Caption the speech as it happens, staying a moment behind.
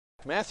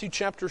Matthew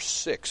chapter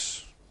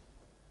 6.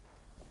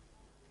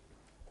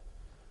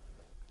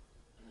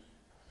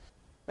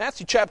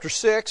 Matthew chapter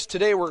 6,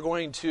 today we're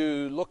going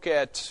to look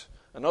at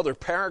another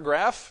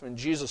paragraph in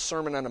Jesus'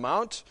 Sermon on the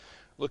Mount,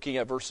 looking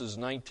at verses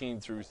 19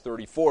 through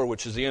 34,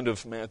 which is the end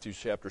of Matthew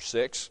chapter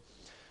 6.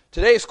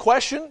 Today's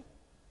question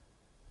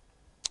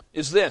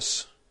is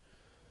this: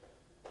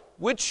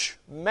 which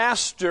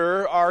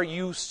master are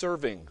you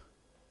serving?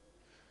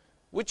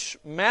 Which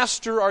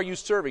master are you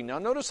serving? Now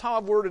notice how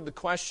I've worded the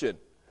question.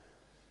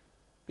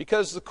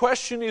 Because the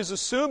question is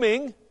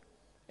assuming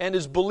and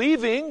is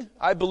believing,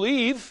 I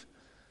believe,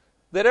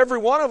 that every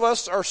one of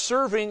us are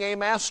serving a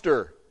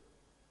master.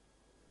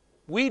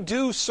 We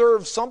do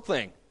serve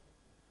something.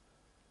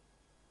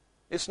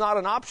 It's not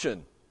an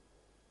option.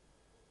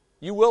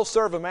 You will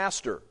serve a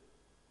master.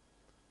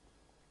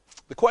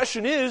 The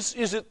question is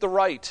it the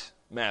right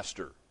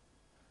master?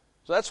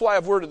 So that's why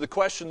I've worded the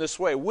question this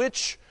way.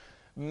 Which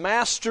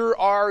master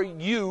are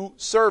you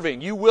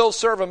serving? You will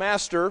serve a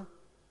master.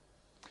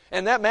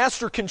 And that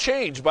master can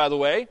change, by the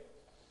way.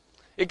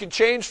 It can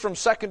change from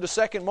second to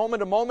second,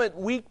 moment to moment,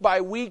 week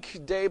by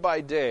week, day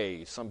by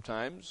day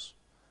sometimes.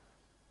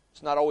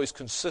 It's not always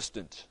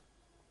consistent.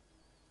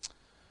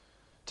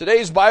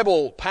 Today's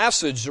Bible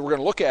passage that we're going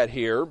to look at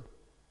here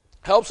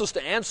helps us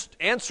to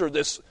answer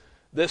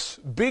this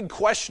big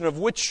question of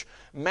which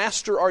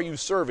master are you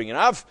serving. And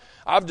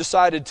I've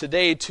decided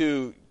today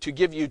to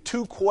give you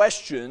two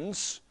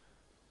questions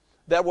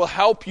that will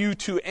help you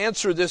to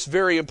answer this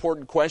very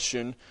important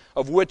question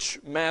of which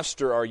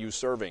master are you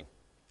serving.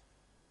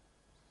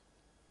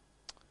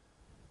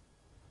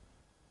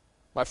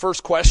 My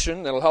first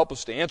question that will help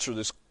us to answer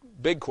this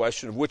big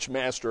question of which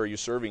master are you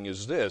serving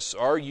is this: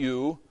 are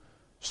you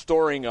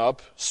storing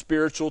up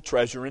spiritual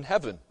treasure in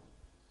heaven?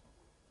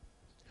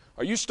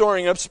 Are you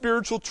storing up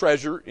spiritual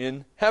treasure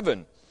in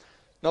heaven?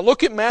 Now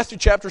look at Matthew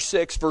chapter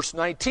 6, verse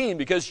 19,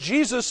 because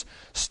Jesus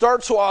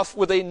starts off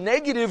with a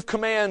negative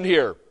command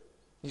here.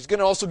 He's going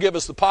to also give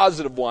us the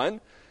positive one,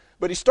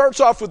 but he starts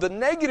off with a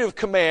negative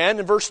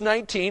command in verse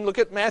 19. Look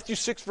at Matthew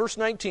 6, verse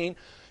 19.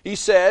 He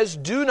says,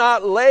 "Do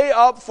not lay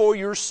up for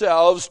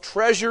yourselves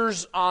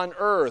treasures on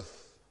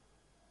earth."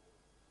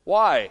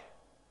 Why?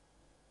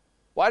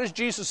 Why does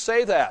Jesus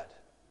say that?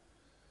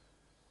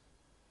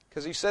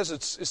 Because he says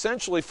it's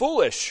essentially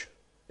foolish.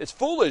 It's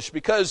foolish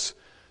because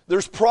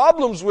there's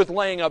problems with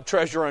laying up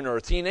treasure on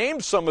earth. He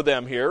names some of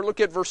them here. Look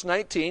at verse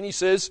 19. He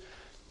says,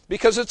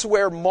 because it's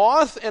where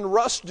moth and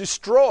rust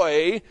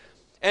destroy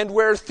and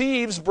where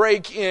thieves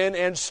break in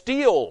and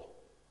steal.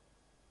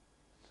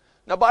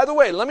 Now, by the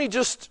way, let me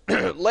just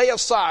lay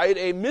aside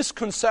a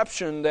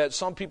misconception that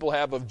some people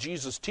have of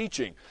Jesus'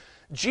 teaching.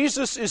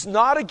 Jesus is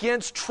not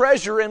against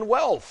treasure and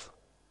wealth.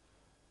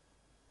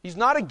 He's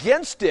not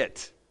against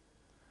it.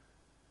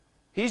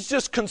 He's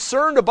just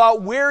concerned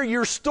about where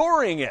you're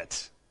storing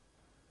it.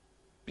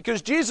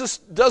 Because Jesus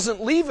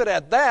doesn't leave it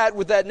at that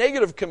with that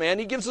negative command.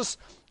 He gives us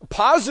a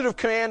positive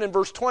command in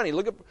verse 20.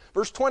 Look at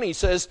verse 20. He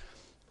says,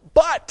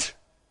 "But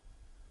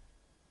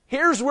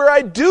here's where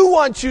I do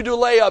want you to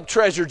lay up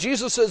treasure."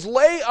 Jesus says,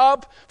 lay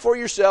up for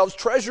yourselves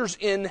treasures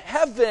in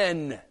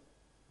heaven.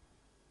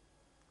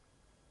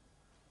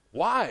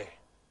 Why?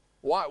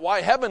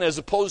 Why heaven as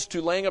opposed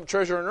to laying up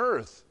treasure on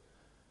earth?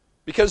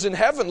 Because in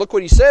heaven, look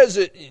what he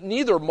says,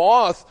 neither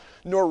moth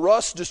nor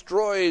rust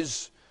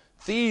destroys,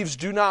 thieves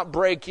do not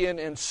break in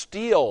and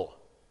steal.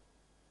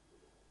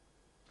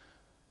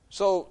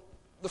 So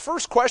the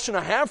first question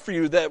I have for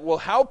you that will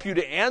help you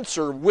to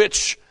answer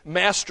which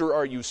master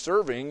are you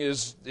serving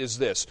is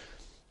this: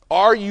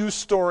 are you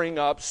storing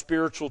up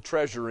spiritual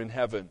treasure in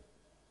heaven?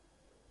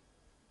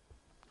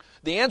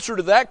 The answer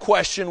to that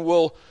question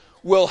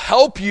will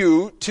help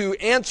you to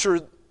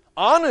answer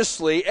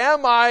honestly,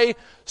 am I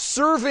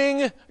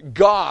serving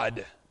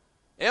God?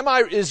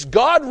 Is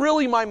God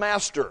really my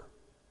master?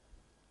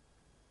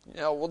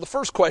 Well, the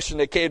first question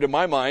that came to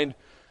my mind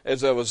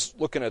as I was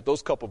looking at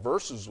those couple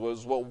verses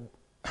was, well,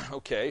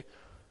 okay,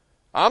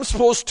 I'm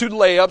supposed to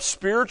lay up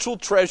spiritual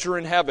treasure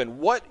in heaven.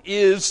 What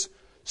is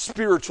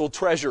spiritual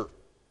treasure?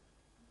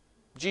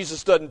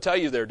 Jesus doesn't tell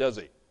you there, does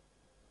he?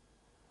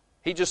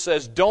 He just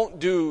says, don't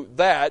do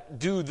that,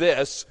 do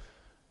this.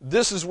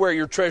 This is where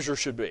your treasure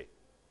should be.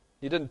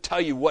 He didn't tell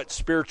you what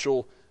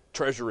spiritual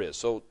treasure is.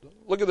 So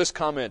look at this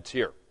comment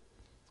here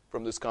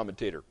from this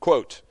commentator.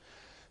 Quote,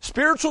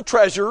 "Spiritual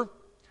treasure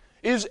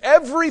is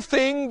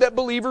everything that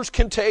believers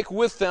can take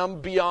with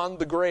them beyond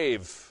the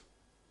grave."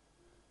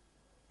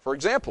 For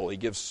example, he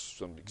gives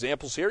some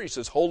examples here. He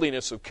says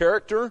holiness of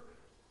character,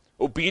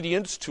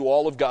 obedience to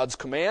all of God's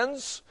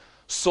commands,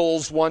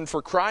 souls won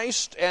for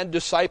Christ, and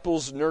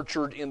disciples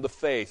nurtured in the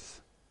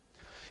faith.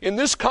 In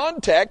this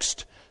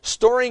context,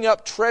 storing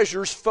up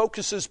treasures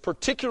focuses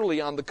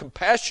particularly on the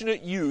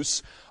compassionate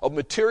use of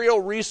material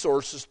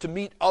resources to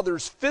meet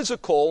others'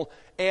 physical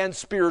and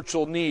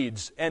spiritual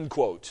needs. End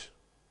quote.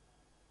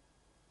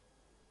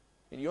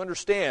 And you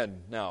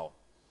understand now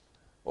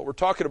what we're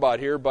talking about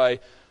here by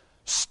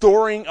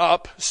storing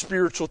up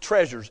spiritual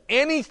treasures.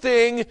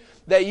 Anything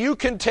that you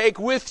can take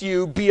with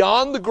you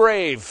beyond the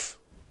grave.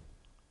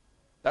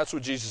 That's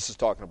what Jesus is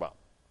talking about.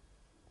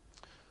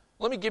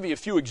 Let me give you a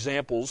few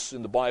examples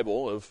in the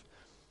Bible of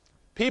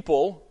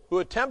people who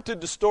attempted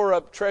to store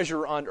up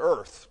treasure on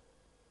earth.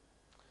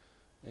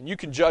 And you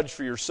can judge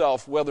for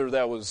yourself whether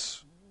that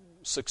was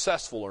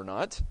successful or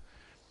not.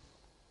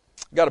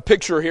 Got a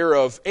picture here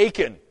of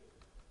Achan.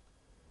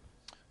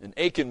 And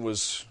Achan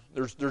was,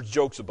 there's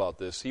jokes about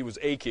this. He was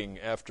aching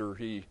after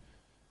he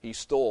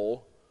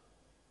stole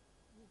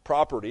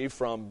property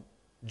from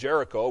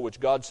Jericho, which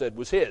God said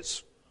was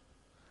his.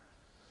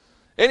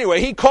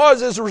 Anyway, he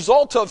caused, as a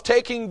result of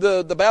taking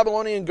the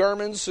Babylonian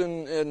garments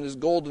and his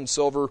gold and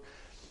silver,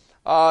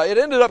 it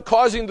ended up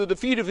causing the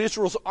defeat of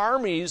Israel's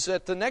armies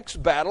at the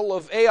next battle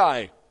of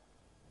Ai.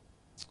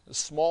 A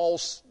small,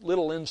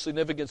 little,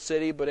 insignificant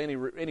city, but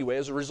anyway,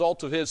 as a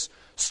result of his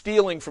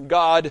stealing from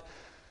God,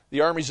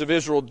 the armies of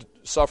Israel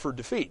suffered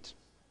defeat.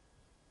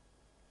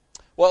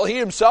 Well, he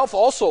himself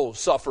also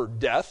suffered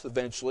death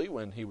eventually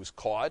when he was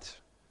caught.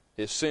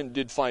 His sin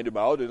did find him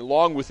out, and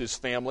along with his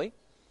family.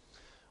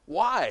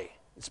 Why?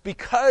 It's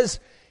because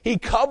he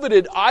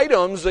coveted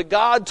items that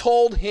God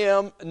told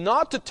him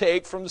not to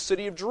take from the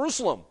city of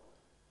Jerusalem.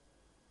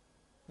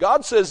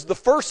 God says, the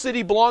first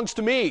city belongs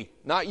to me,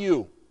 not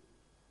you.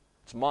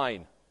 It's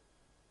mine.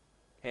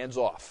 Hands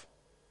off.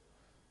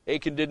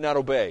 Achan did not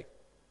obey.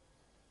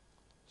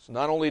 So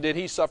not only did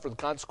he suffer the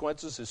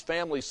consequences, his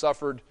family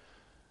suffered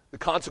the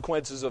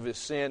consequences of his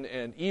sin,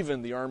 and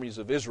even the armies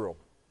of Israel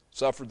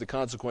suffered the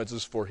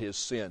consequences for his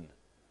sin.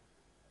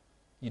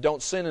 You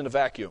don't sin in a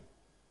vacuum.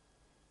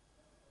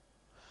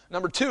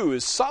 Number 2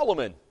 is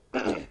Solomon.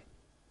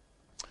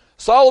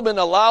 Solomon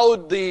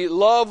allowed the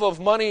love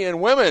of money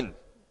and women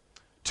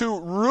to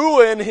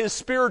ruin his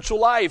spiritual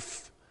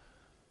life.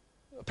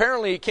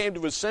 Apparently he came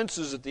to his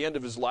senses at the end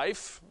of his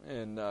life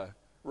and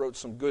wrote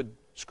some good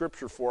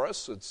scripture for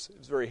us. It's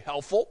very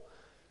helpful,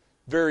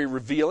 very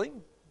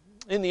revealing.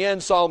 In the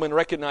end, Solomon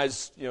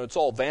recognized, it's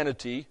all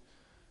vanity.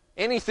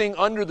 Anything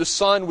under the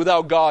sun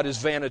without God is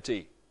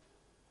vanity.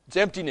 It's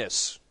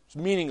emptiness. It's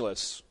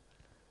meaningless.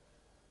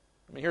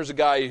 I mean, here's a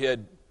guy who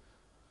had,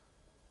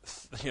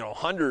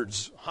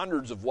 hundreds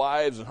of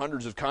wives and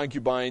hundreds of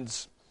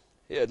concubines.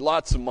 He had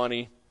lots of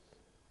money.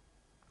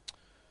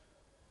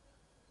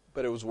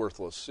 But it was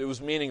worthless. It was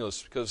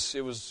meaningless because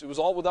it was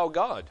all without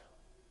God.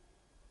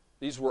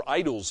 These were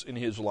idols in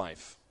his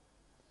life.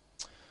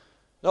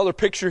 Another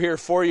picture here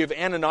for you of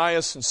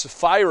Ananias and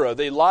Sapphira.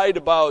 They lied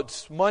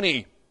about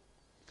money.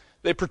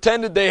 They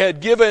pretended they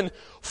had given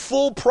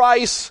full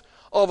price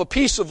of a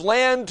piece of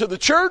land to the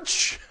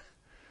church,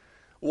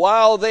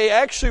 while they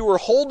actually were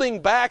holding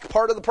back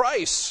part of the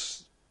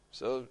price.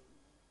 So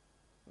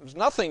there's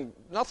nothing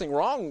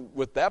wrong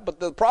with that, but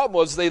the problem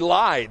was they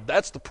lied.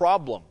 That's the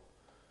problem.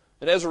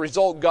 And as a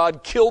result,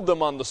 God killed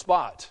them on the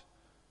spot.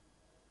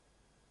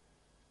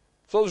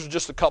 So those are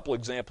just a couple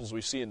examples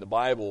we see in the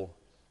Bible.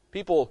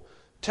 People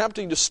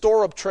attempting to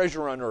store up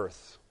treasure on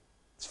earth.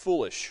 It's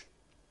foolish.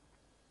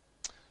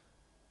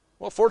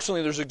 Well,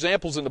 fortunately, there's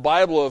examples in the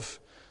Bible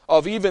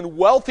of even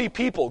wealthy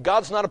people.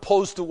 God's not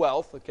opposed to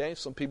wealth, okay?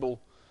 Some people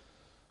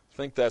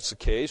think that's the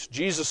case.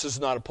 Jesus is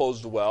not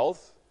opposed to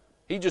wealth.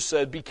 He just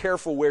said, be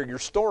careful where you're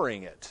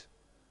storing it.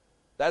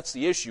 That's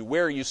the issue.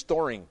 Where are you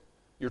storing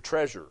your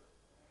treasure?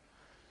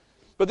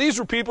 But these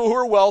were people who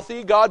were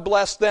wealthy. God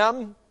blessed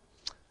them.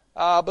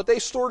 But they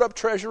stored up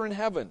treasure in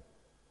heaven.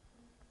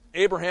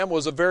 Abraham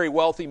was a very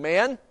wealthy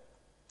man.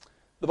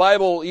 The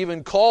Bible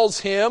even calls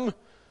him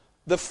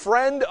the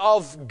friend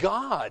of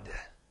God.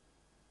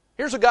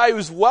 Here's a guy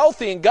who's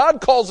wealthy, and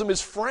God calls him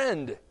his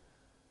friend.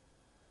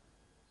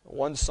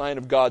 One sign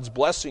of God's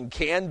blessing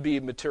can be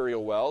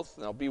material wealth.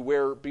 Now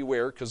beware,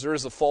 because there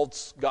is a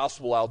false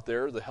gospel out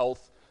there, the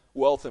health,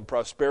 wealth, and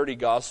prosperity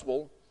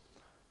gospel.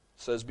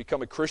 It says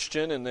become a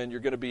Christian, and then you're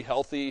going to be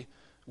healthy,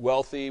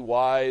 wealthy,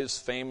 wise,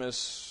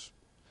 famous,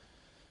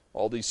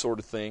 all these sort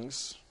of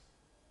things.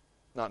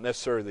 Not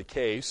necessarily the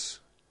case.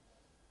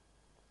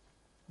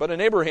 But in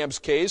Abraham's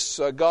case,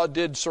 God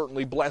did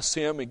certainly bless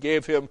him and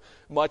gave him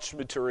much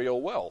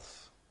material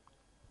wealth.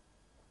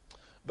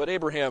 But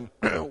Abraham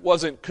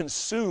wasn't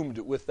consumed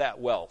with that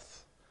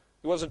wealth.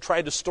 He wasn't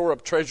trying to store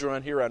up treasure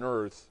on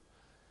earth.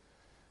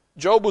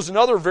 Job was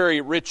another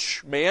very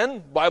rich man.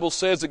 The Bible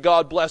says that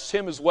God blessed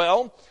him as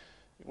well.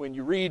 When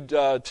you read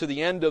to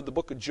the end of the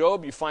book of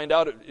Job, you find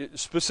out it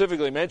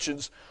specifically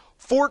mentions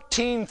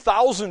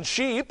 14,000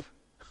 sheep,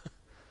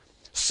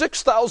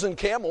 6,000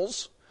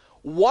 camels,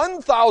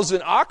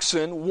 1,000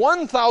 oxen,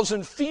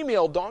 1,000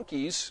 female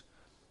donkeys,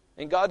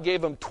 and God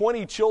gave him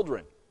 20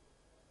 children.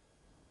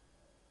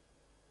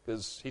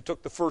 Because he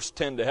took the first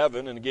 10 to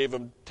heaven and gave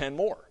him 10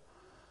 more.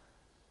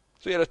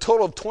 So he had a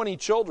total of 20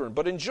 children.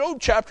 But in Job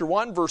chapter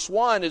 1, verse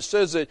 1, it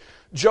says that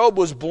Job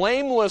was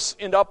blameless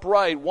and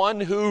upright,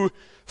 one who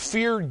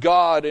feared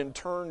God and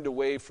turned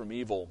away from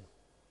evil.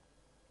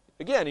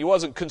 Again, he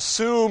wasn't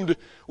consumed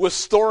with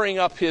storing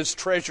up his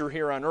treasure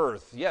here on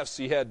earth. Yes,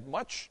 he had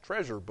much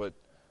treasure, but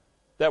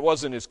that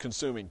wasn't his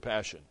consuming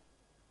passion.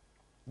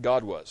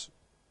 God was.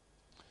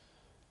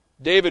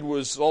 David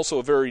was also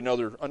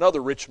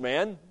another rich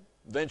man,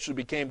 eventually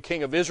became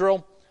king of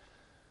Israel.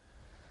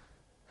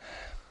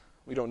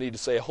 We don't need to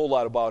say a whole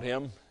lot about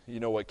him. You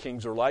know what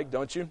kings are like,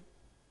 don't you?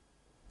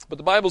 But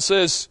the Bible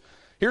says,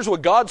 here's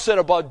what God said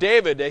about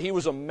David, that he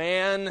was a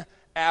man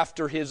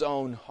after his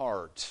own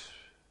heart.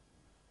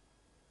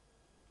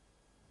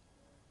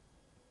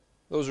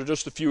 Those are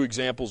just a few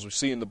examples we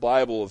see in the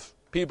Bible of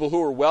people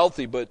who are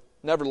wealthy but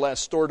nevertheless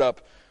stored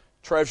up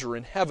treasure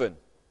in heaven.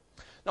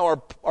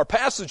 Now our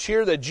passage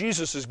here that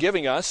Jesus is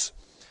giving us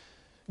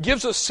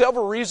gives us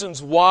several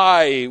reasons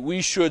why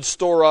we should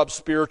store up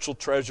spiritual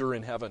treasure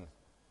in heaven.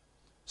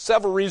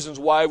 Several reasons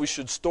why we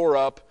should store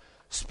up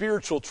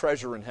spiritual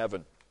treasure in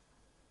heaven.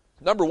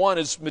 Number one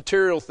is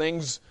material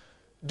things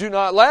do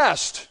not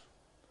last.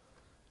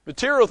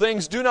 Material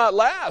things do not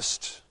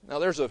last. Now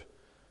there's a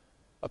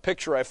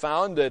picture I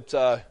found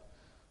that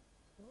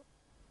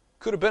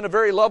could have been a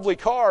very lovely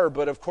car,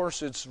 but of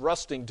course it's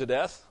rusting to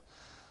death,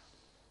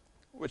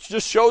 which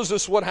just shows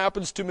us what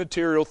happens to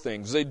material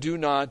things. They do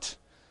not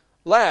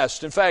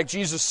last. In fact,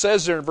 Jesus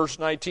says there in verse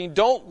 19,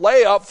 don't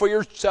lay up for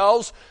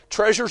yourselves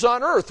treasures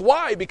on earth.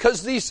 Why?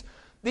 Because these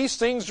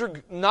things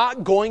are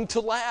not going to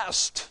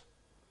last.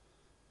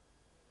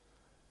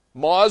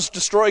 Moths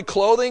destroy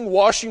clothing.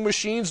 Washing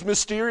machines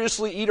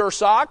mysteriously eat our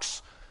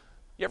socks.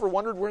 You ever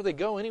wondered where they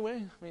go anyway?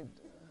 I mean,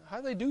 how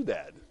do they do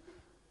that?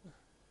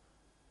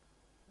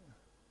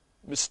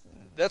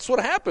 That's what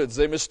happens.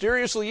 They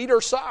mysteriously eat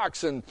our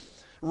socks, and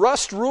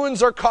rust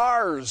ruins our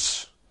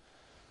cars.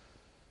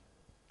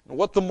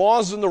 What the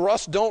moths and the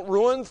rust don't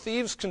ruin,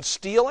 thieves can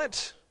steal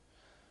it.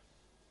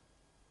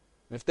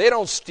 If they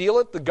don't steal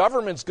it, the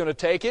government's going to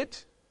take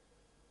it.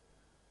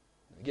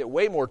 They get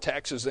way more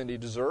taxes than they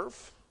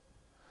deserve.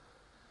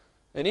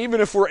 And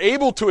even if we're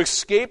able to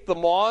escape the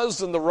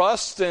moths and the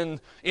rust and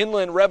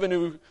Inland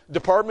Revenue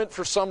Department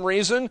for some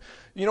reason,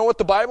 you know what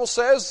the Bible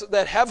says?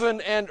 That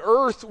heaven and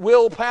earth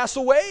will pass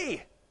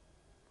away.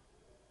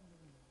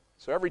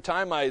 So every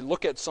time I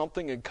look at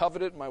something and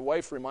covet it, my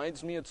wife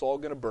reminds me it's all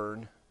going to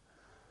burn.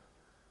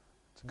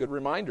 It's a good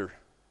reminder.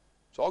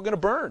 It's all going to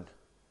burn.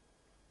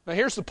 Now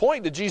here's the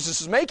point that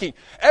Jesus is making.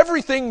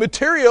 Everything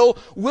material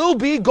will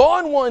be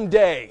gone one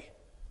day.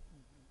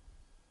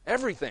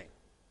 Everything.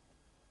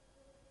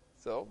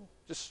 So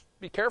just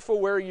be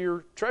careful where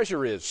your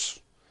treasure is.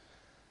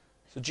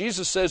 So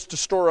Jesus says to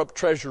store up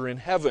treasure in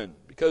heaven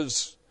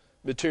because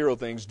material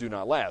things do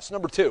not last.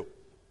 Number two,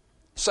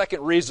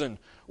 second reason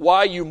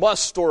why you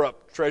must store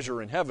up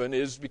treasure in heaven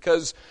is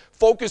because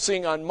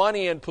focusing on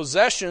money and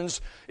possessions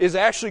is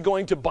actually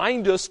going to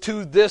bind us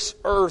to this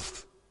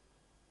earth.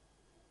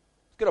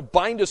 It's going to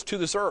bind us to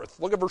this earth.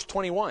 Look at verse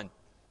 21.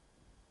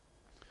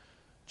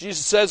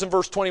 Jesus says in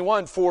verse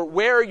 21, for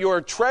where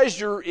your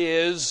treasure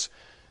is,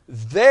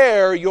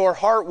 there your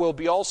heart will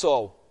be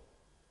also.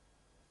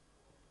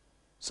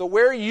 So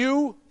where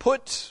you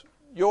put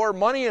your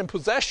money and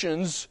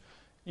possessions,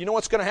 you know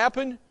what's going to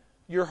happen?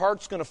 Your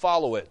heart's going to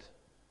follow it.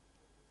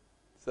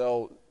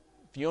 So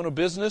if you own a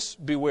business,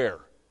 beware.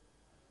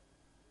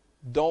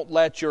 Don't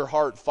let your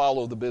heart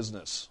follow the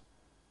business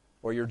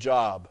or your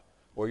job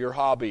or your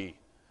hobby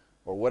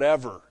or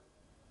whatever.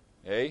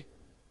 Okay?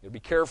 You be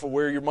careful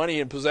where your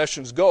money and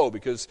possessions go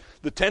because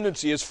the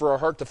tendency is for our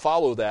heart to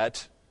follow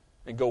that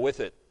and go with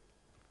it.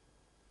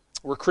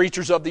 We're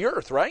creatures of the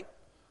earth, right?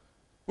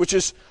 Which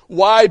is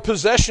why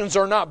possessions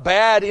are not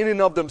bad in and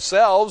of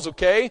themselves,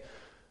 okay?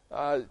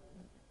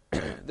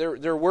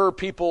 There were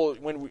people,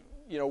 when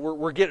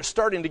we're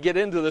starting to get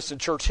into this in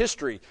church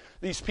history,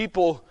 these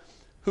people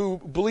who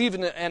believe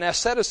in an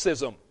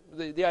asceticism,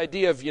 the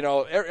idea of,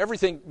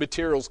 everything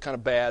material is kind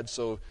of bad,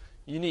 so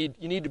you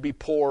need to be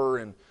poor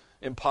and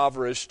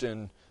impoverished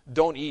and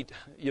don't eat,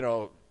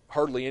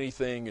 hardly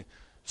anything,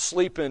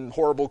 sleep in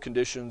horrible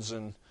conditions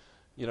and,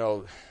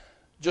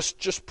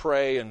 just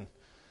pray and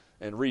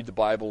read the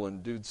Bible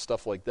and do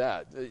stuff like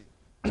that.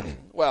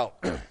 Well,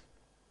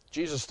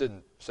 Jesus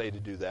didn't say to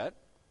do that.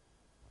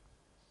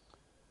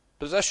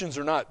 Possessions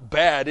are not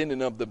bad in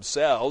and of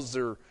themselves.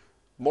 They're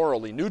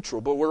morally neutral.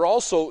 But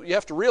you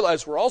have to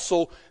realize we're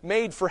also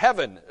made for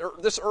heaven.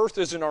 This earth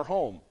isn't our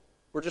home.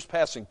 We're just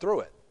passing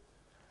through it.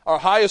 Our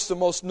highest and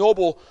most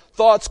noble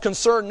thoughts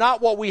concern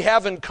not what we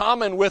have in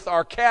common with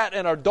our cat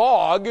and our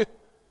dog.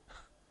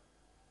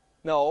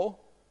 No.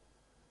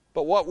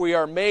 But what we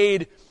are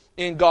made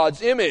in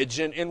God's image,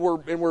 and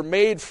we're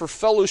made for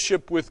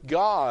fellowship with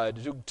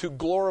God, to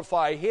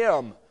glorify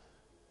Him.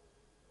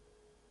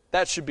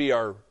 That should be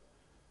our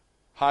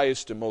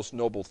highest and most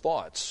noble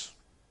thoughts.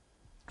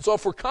 So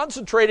if we're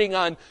concentrating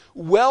on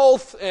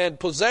wealth and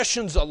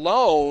possessions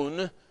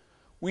alone,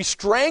 we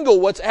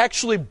strangle what's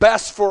actually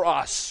best for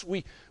us.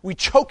 We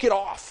choke it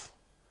off.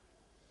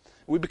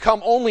 We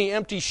become only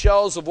empty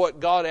shells of what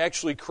God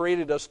actually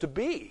created us to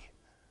be.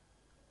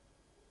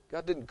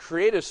 God didn't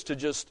create us to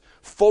just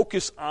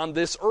focus on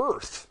this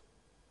earth.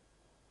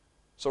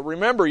 So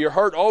remember, your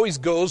heart always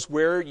goes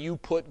where you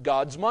put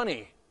God's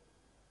money.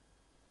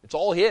 It's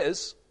all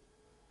His.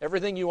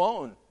 Everything you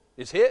own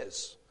is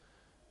His.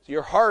 So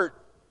your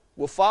heart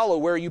will follow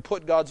where you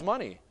put God's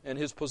money and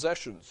His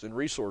possessions and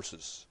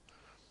resources.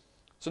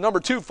 So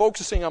number two,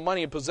 focusing on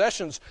money and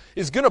possessions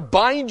is going to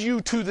bind you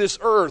to this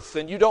earth,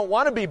 and you don't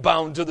want to be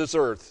bound to this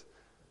earth.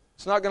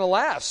 It's not going to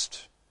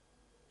last.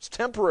 It's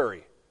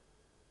temporary.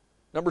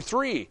 Number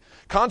three,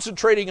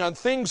 concentrating on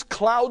things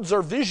clouds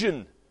our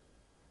vision.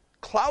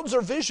 Clouds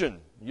our vision.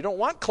 You don't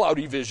want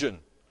cloudy vision.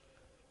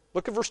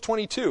 Look at verse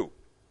 22.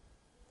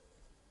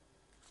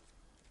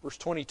 Verse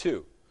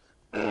 22.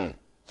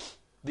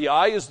 The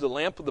eye is the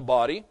lamp of the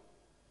body.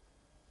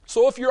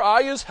 So if your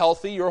eye is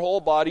healthy, your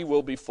whole body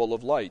will be full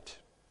of light.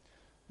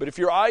 But if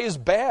your eye is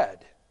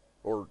bad,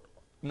 or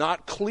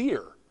not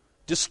clear,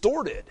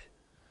 distorted,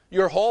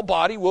 your whole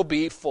body will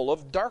be full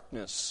of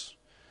darkness.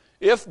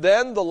 If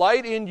then the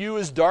light in you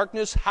is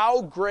darkness,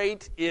 how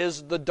great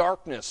is the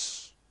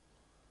darkness?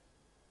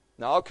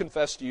 Now I'll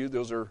confess to you,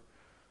 those are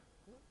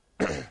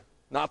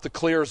not the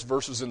clearest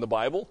verses in the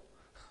Bible.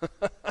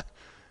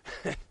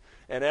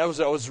 And as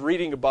I was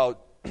reading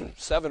about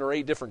 7 or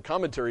 8 different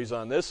commentaries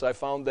on this, I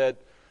found that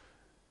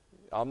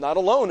I'm not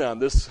alone on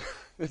this.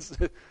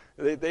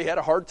 They had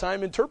a hard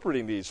time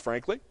interpreting these,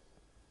 frankly.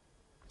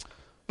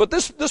 But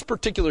this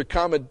particular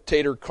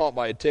commentator caught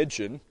my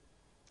attention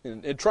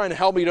in trying to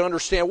help me to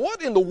understand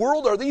what in the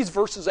world are these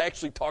verses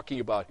actually talking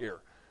about here.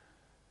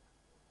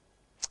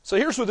 So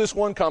here's what this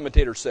one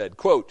commentator said.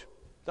 Quote,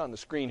 it's on the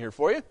screen here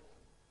for you.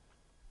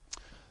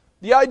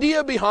 The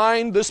idea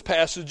behind this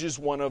passage is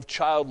one of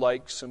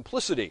childlike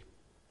simplicity.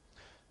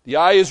 The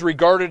eye is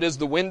regarded as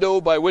the window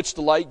by which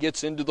the light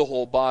gets into the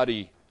whole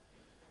body.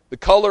 The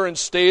color and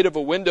state of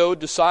a window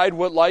decide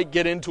what light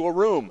get into a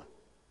room.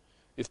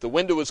 If the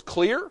window is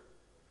clear,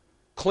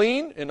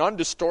 clean, and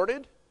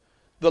undistorted,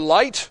 the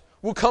light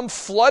will come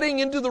flooding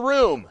into the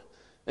room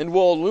and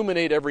will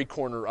illuminate every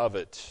corner of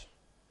it.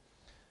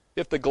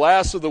 If the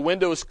glass of the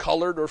window is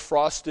colored or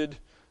frosted,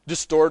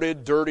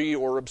 distorted, dirty,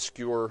 or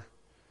obscure,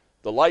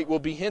 the light will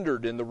be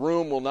hindered and the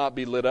room will not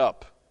be lit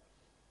up.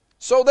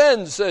 So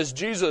then, says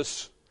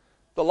Jesus,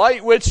 the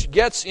light which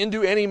gets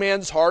into any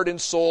man's heart and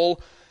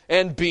soul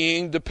and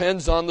being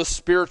depends on the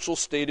spiritual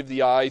state of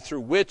the eye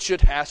through which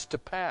it has to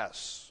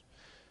pass.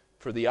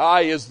 For the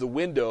eye is the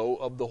window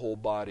of the whole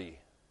body.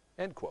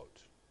 End quote.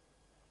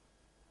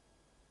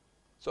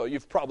 So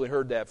you've probably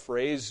heard that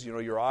phrase,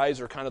 your eyes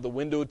are kind of the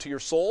window to your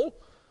soul.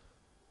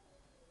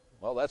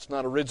 Well, that's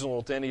not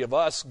original to any of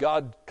us.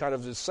 God kind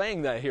of is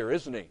saying that here,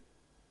 isn't he?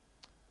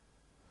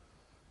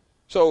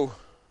 So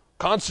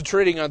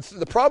concentrating on,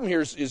 the problem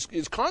here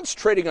is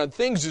concentrating on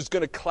things is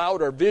going to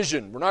cloud our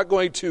vision. We're not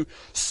going to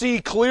see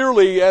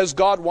clearly as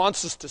God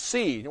wants us to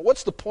see.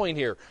 What's the point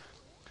here?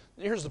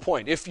 Here's the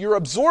point. If you're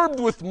absorbed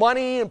with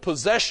money and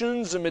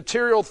possessions and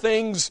material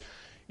things,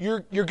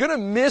 you're going to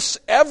miss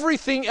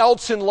everything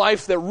else in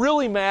life that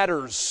really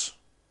matters.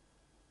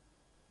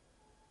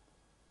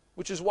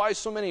 Which is why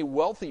so many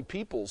wealthy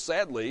people,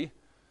 sadly,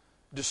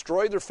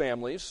 destroy their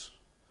families.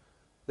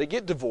 They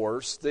get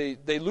divorced. They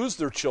lose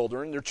their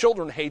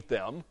children hate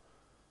them.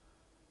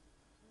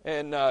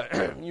 And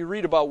you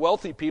read about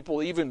wealthy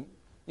people, even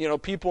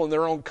people in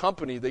their own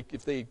company,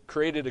 if they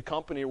created a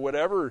company or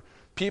whatever,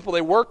 people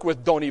they work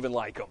with don't even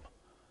like them.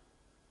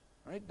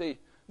 Right?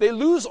 They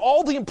lose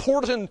all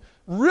the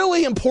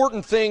really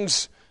important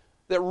things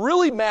that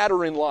really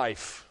matter in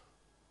life.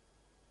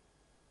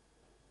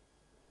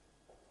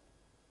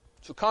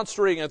 So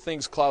concentrating on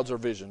things clouds our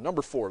vision.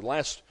 Number 4,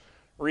 last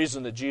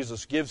reason that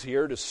Jesus gives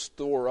here to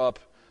store up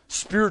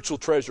spiritual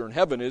treasure in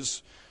heaven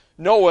is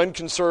no one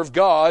can serve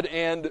God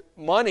and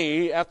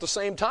money at the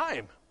same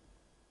time.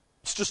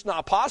 It's just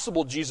not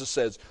possible, Jesus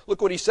says.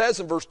 Look what he says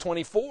in verse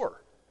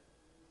 24.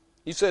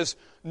 He says,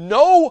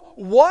 no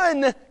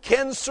one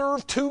can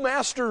serve 2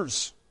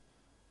 masters,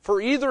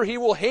 for either he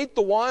will hate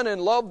the one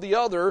and love the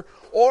other,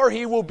 or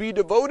he will be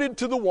devoted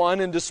to the one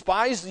and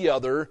despise the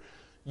other.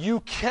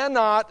 You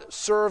cannot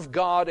serve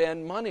God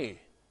and money.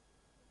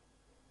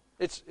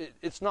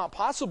 It's not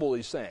possible,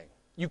 he's saying.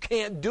 You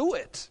can't do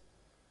it.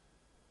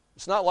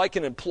 It's not like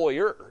an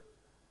employer.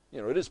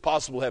 It is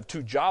possible to have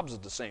 2 jobs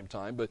at the same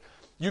time, but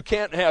you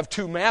can't have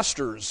 2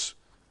 masters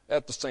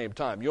at the same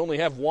time. You only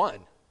have one.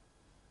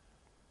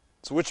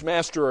 So which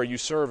master are you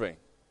serving?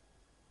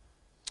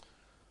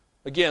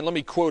 Again, let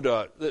me quote,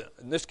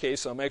 in this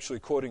case, I'm actually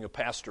quoting a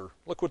pastor.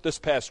 Look what this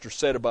pastor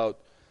said about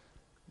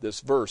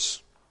this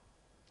verse.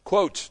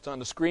 Quote, it's on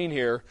the screen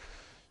here.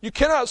 You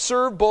cannot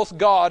serve both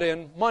God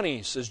and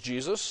money, says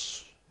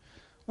Jesus.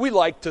 We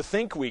like to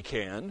think we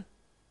can.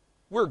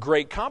 We're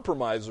great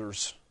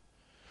compromisers.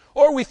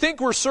 Or we think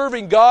we're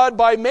serving God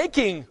by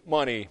making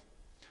money.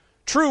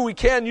 True, we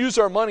can use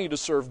our money to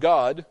serve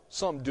God.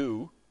 Some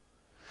do.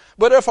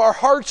 But if our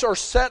hearts are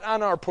set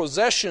on our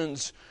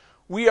possessions,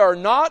 we are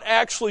not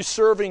actually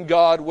serving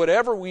God,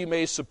 whatever we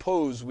may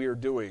suppose we are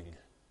doing.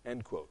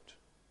 End quote.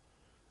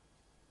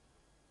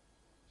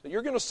 So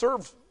you're going to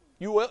serve,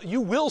 you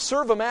will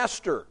serve a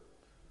master.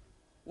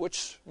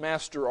 Which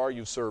master are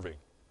you serving?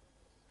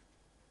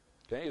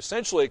 Okay,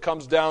 essentially it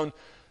comes down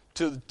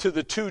to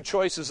the 2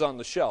 choices on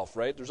the shelf,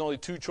 right? There's only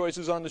 2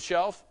 choices on the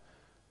shelf.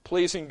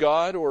 Pleasing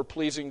God or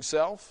pleasing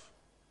self.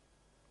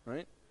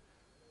 Right?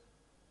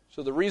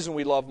 So the reason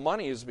we love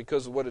money is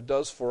because of what it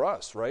does for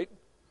us, right?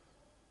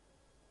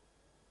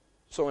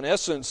 So in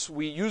essence,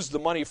 we use the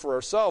money for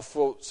ourselves.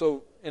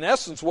 So in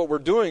essence, what we're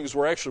doing is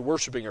we're actually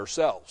worshiping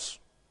ourselves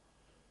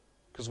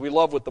because we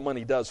love what the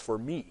money does for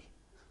me.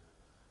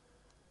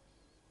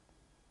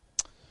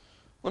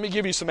 Let me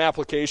give you some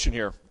application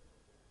here.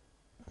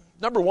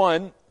 Number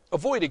one,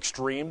 avoid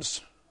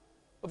extremes.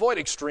 Avoid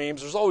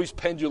extremes. There's always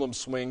pendulum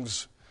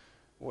swings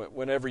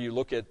whenever you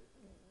look at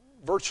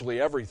virtually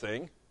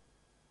everything.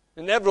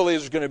 Inevitably,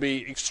 there's going to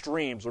be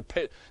extremes, or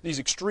these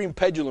extreme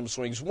pendulum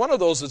swings. One of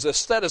those is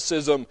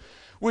aestheticism,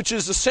 which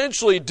is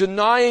essentially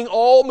denying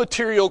all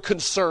material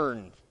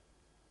concern.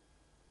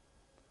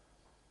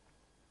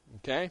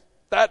 Okay?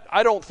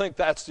 I don't think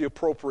that's the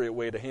appropriate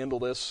way to handle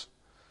this.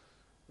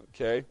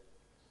 Okay?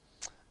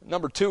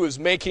 Number two is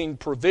making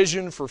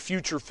provision for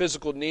future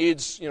physical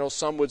needs.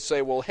 Some would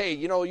say, well, hey,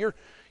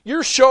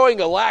 you're showing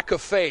a lack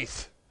of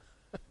faith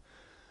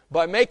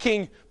by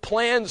making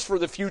plans for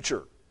the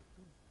future.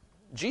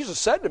 Jesus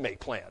said to make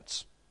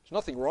plans. There's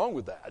nothing wrong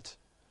with that.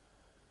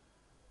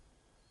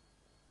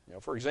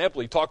 For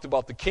example, he talked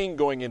about the king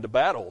going into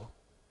battle.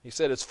 He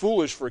said it's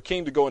foolish for a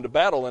king to go into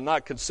battle and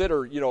not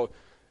consider,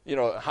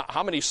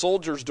 how many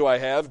soldiers do I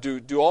have?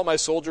 Do all my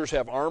soldiers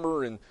have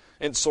armor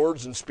and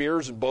swords and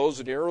spears and bows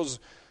and arrows?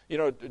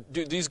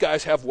 Do these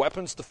guys have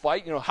weapons to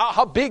fight?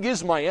 How big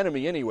is my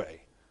enemy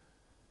anyway?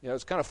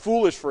 It's kind of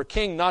foolish for a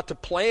king not to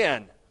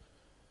plan.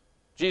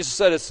 Jesus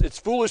said it's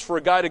foolish for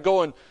a guy to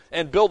go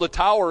and build a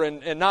tower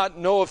and not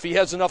know if he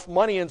has enough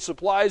money and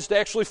supplies to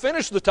actually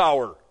finish the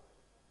tower.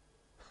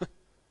 The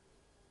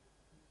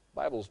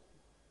Bible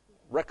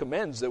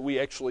recommends that we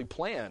actually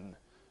plan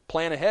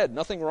ahead.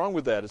 Nothing wrong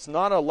with that. It's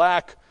not a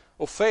lack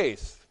of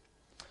faith.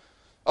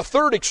 A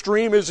third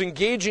extreme is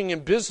engaging in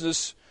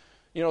business.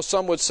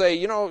 Some would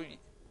say,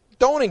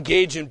 don't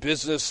engage in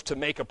business to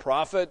make a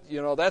profit.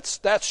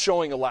 That's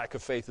showing a lack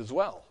of faith as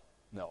well.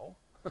 No.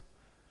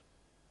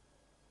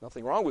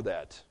 Nothing wrong with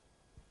that.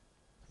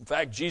 In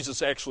fact,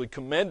 Jesus actually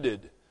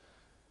commended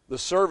the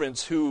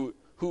servants who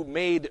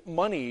made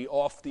money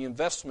off the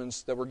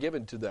investments that were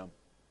given to them.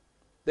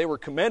 They were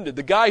commended.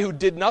 The guy who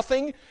did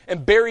nothing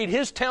and buried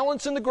his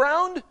talents in the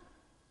ground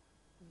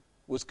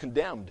was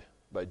condemned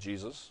by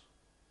Jesus.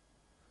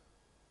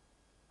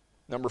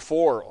 Number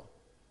 4,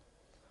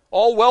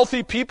 all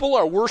wealthy people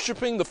are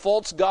worshiping the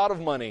false god of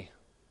money.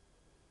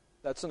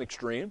 That's an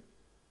extreme.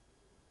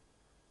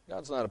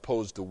 God's not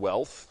opposed to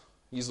wealth.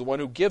 He's the one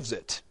who gives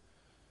it.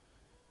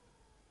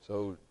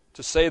 So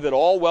to say that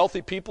all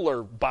wealthy people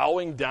are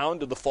bowing down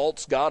to the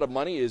false god of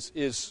money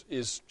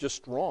is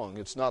just wrong.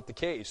 It's not the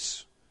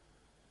case.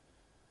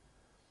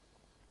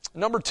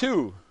 Number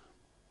 2,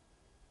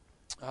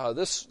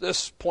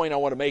 this point I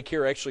want to make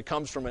here actually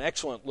comes from an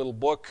excellent little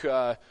book.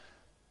 I'm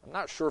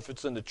not sure if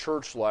it's in the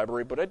church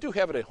library, but I do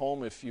have it at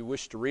home if you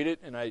wish to read it,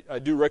 and I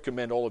do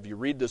recommend all of you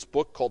read this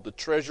book called The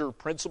Treasure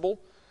Principle.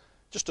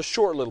 Just a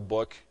short little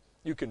book.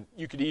 You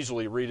could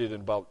easily read it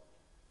in about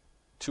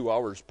 2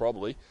 hours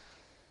probably.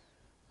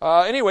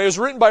 Anyway, it was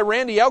written by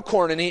Randy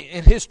Alcorn, and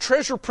his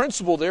treasure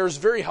principle there is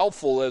very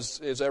helpful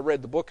as I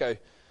read the book.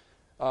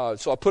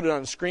 So I'll put it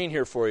on the screen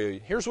here for you.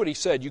 Here's what he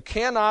said. You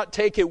cannot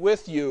take it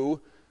with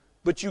you,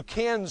 but you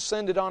can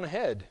send it on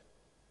ahead.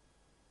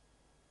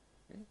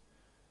 Okay?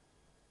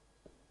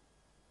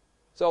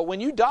 So when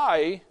you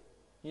die,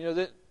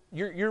 that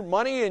your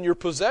money and your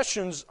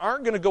possessions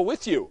aren't going to go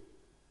with you.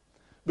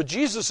 But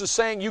Jesus is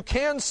saying you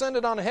can send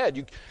it on ahead.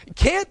 You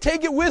can't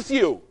take it with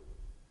you.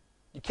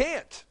 You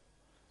can't.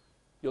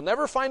 You'll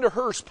never find a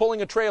hearse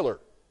pulling a trailer.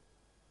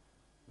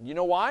 You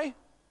know why?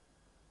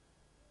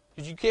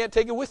 Because you can't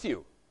take it with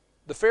you.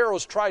 The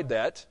Pharaohs tried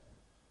that.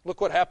 Look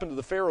what happened to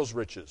the Pharaoh's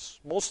riches.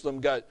 Most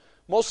of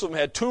them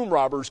had tomb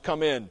robbers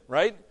come in,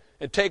 right?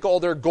 And take all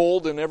their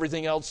gold and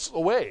everything else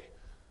away.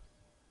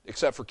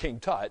 Except for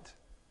King Tut.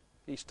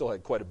 He still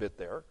had quite a bit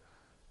there.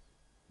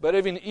 But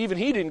even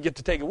he didn't get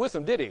to take it with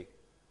him, did he?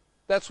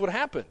 That's what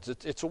happens.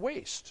 It's a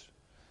waste.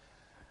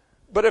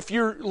 But if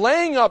you're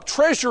laying up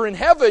treasure in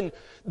heaven,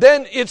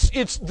 then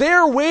it's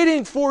there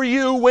waiting for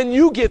you when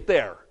you get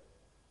there.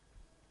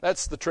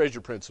 That's the treasure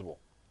principle.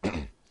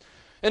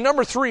 And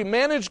number 3,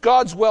 manage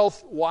God's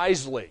wealth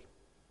wisely.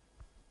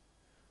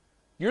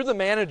 You're the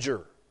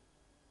manager.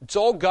 It's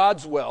all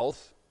God's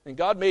wealth, and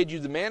God made you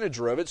the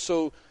manager of it,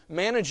 so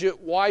manage it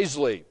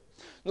wisely.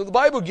 Now, the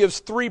Bible gives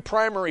 3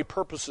 primary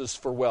purposes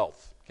for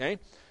wealth. Okay?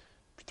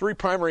 3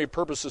 primary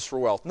purposes for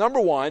wealth. Number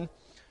 1,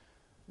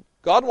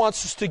 God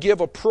wants us to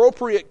give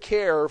appropriate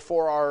care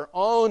for our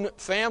own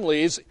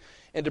families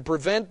and to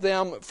prevent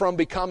them from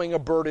becoming a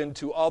burden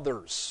to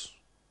others.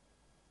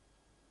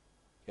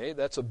 Okay,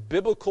 that's a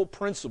biblical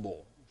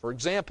principle. For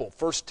example,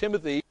 1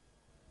 Timothy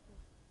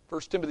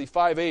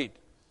 5:8.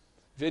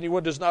 If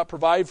anyone does not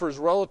provide for his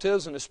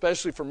relatives, and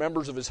especially for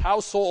members of his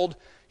household,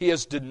 he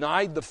has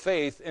denied the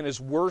faith and is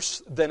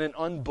worse than an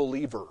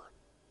unbeliever.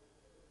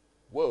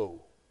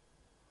 Whoa.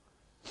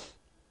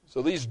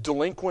 So these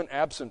delinquent,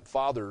 absent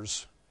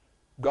fathers,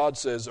 God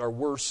says, are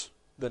worse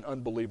than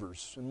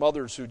unbelievers. And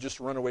mothers who just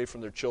run away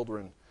from their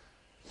children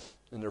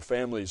and their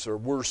families are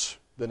worse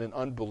than an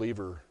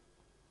unbeliever.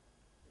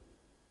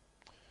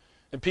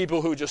 And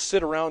people who just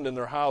sit around in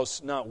their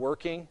house not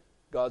working,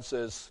 God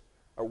says,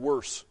 are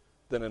worse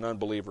than an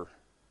unbeliever.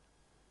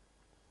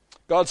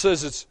 God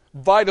says it's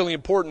vitally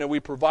important that we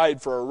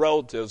provide for our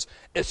relatives,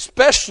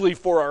 especially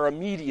for our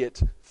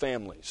immediate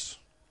families.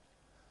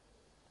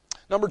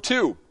 Number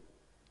 2,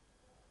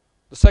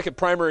 the second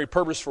primary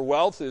purpose for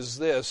wealth is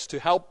this: to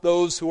help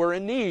those who are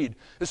in need,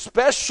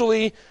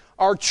 especially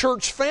our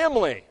church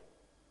family.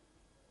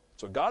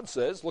 So God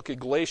says, look at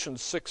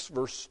Galatians 6,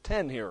 verse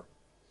 10 here.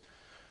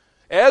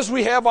 As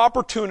we have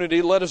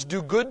opportunity, let us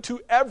do good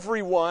to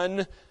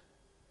everyone,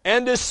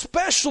 and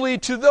especially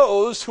to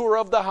those who are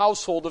of the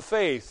household of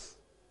faith.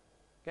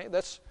 Okay,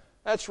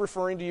 that's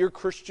referring to your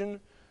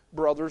Christian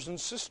brothers and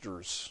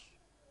sisters,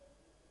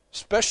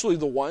 especially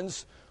the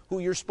ones who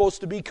you're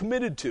supposed to be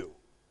committed to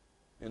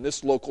in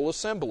this local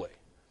assembly.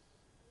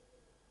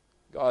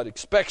 God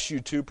expects you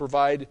to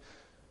provide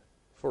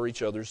for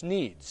each other's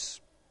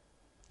needs.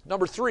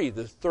 Number 3,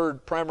 the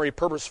third primary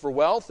purpose for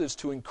wealth is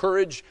to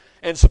encourage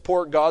and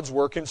support God's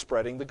work in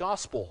spreading the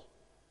gospel.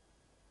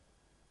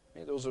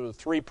 Okay, those are the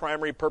 3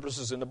 primary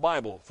purposes in the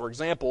Bible. For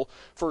example,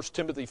 1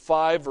 Timothy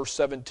 5, verse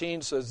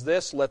 17 says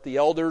this: let the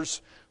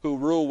elders who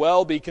rule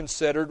well be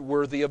considered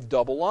worthy of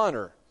double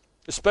honor,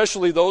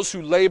 especially those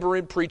who labor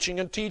in preaching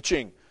and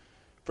teaching.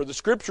 For the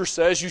Scripture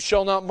says, you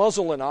shall not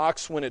muzzle an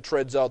ox when it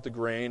treads out the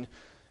grain,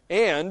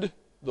 and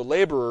the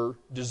laborer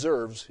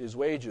deserves his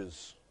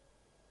wages.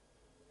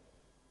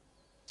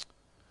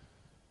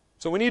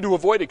 So we need to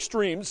avoid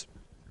extremes.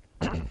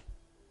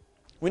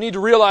 We need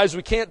to realize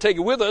we can't take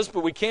it with us,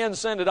 but we can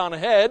send it on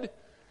ahead.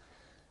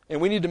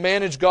 And we need to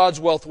manage God's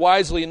wealth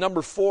wisely. And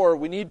number 4,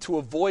 we need to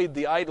avoid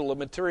the idol of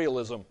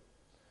materialism.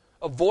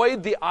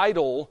 Avoid the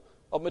idol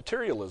of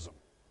materialism.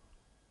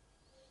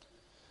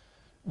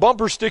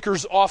 Bumper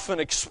stickers often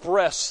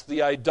express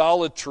the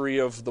idolatry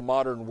of the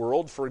modern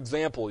world. For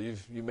example, you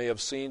may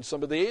have seen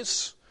some of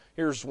these.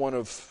 Here's one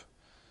of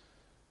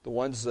the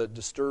ones that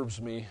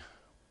disturbs me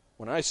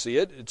when I see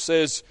it. It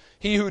says,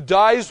 he who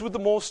dies with the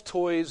most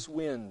toys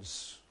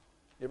wins.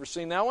 You ever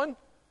seen that one?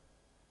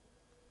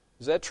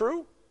 Is that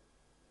true?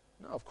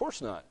 No, of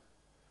course not.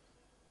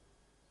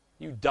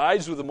 He who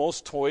dies with the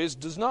most toys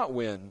does not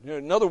win.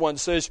 Another one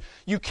says,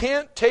 you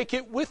can't take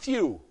it with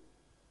you.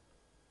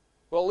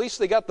 Well, at least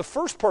they got the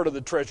first part of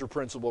the treasure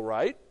principle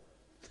right.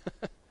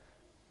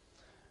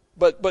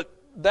 But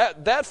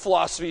that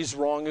philosophy is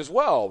wrong as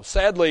well.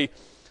 Sadly,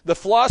 the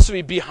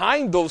philosophy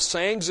behind those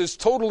sayings is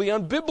totally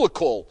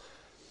unbiblical.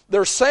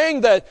 They're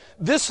saying that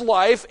this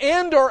life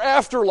and our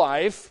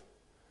afterlife,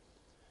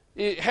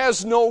 it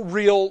has no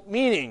real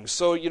meaning.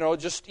 So,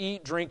 just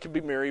eat, drink, and be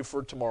merry,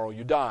 for tomorrow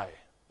you die.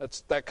 That's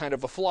that kind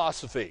of a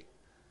philosophy.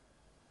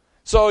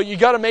 So you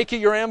got to make it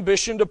your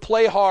ambition to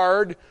play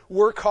hard,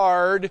 work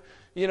hard,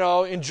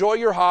 enjoy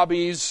your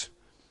hobbies,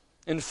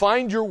 and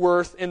find your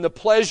worth in the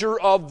pleasure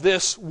of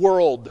this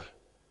world.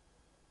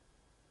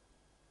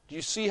 Do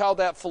you see how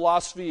that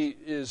philosophy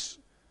is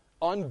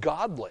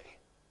ungodly?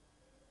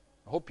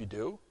 I hope you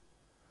do.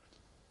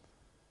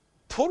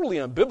 Totally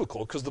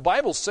unbiblical, because the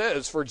Bible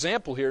says, for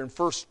example, here in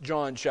 1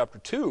 John chapter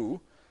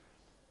 2,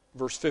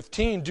 verse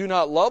 15, do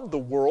not love the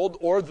world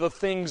or the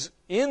things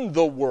in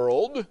the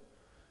world.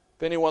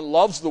 If anyone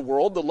loves the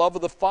world, the love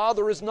of the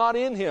Father is not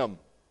in him.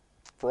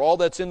 For all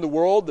that's in the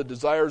world, the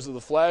desires of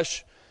the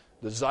flesh,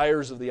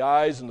 desires of the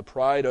eyes, and the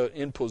pride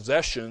in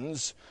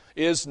possessions,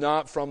 is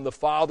not from the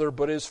Father,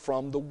 but is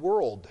from the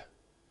world.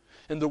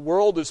 And the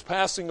world is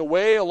passing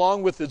away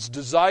along with its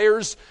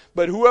desires,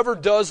 but whoever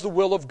does the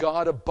will of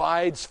God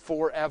abides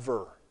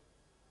forever.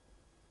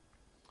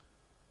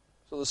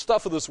 So the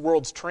stuff of this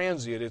world's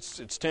transient,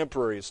 it's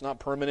temporary, it's not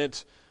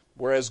permanent,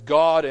 whereas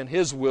God and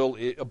His will,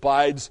 it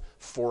abides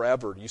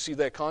forever. Do you see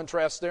that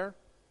contrast there?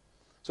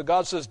 So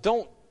God says,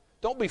 don't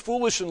be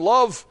foolish and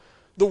love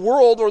the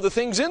world or the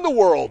things in the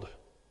world.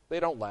 They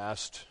don't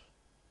last.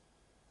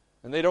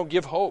 And they don't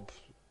give hope.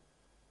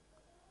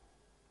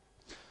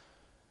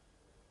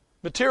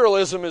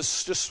 Materialism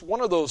is just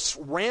one of those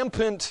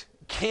rampant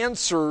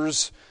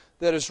cancers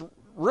that is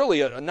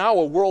really now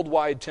a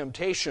worldwide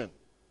temptation,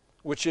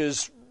 which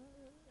is,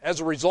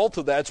 as a result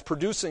of that, it's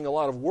producing a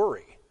lot of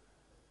worry.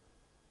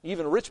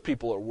 Even rich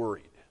people are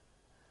worried.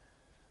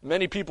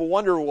 Many people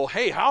wonder, well,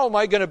 hey, how am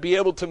I going to be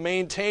able to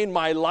maintain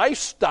my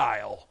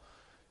lifestyle?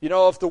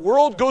 If the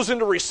world goes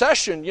into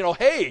recession,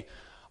 hey,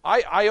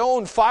 I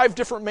own 5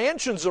 different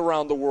mansions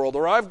around the world,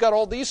 or I've got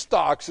all these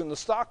stocks in the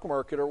stock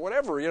market, or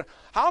whatever.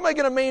 How am I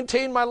going to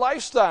maintain my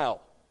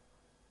lifestyle?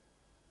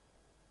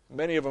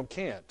 Many of them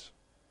can't.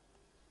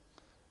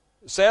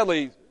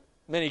 Sadly,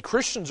 many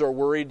Christians are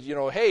worried,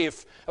 hey,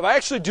 if I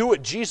actually do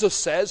what Jesus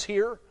says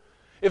here,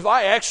 if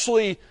I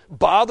actually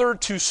bother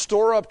to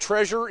store up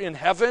treasure in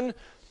heaven,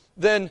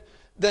 then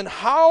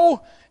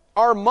how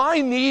are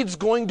my needs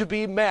going to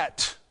be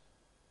met?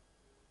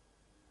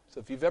 So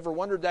if you've ever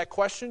wondered that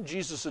question,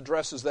 Jesus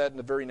addresses that in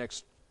the very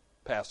next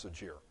passage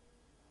here.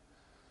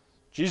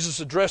 Jesus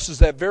addresses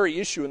that very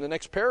issue in the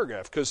next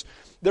paragraph, because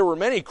there were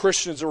many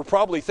Christians that were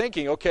probably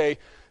thinking, okay,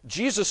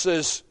 Jesus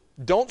says,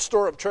 don't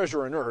store up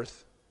treasure on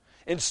earth.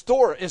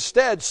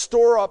 Instead,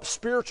 store up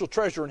spiritual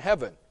treasure in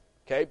heaven.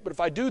 Okay? But if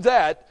I do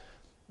that,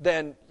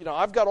 then,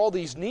 I've got all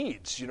these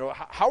needs.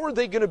 How are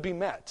they going to be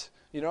met?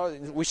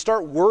 We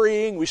start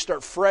worrying, we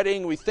start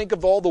fretting, we think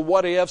of all the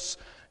what ifs,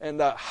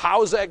 and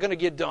how's that going to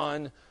get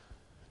done?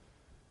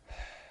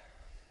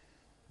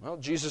 Well,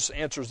 Jesus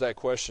answers that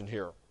question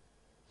here.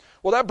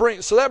 Well,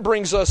 that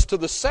brings us to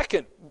the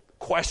second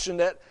question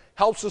that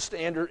helps us to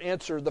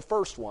answer the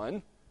first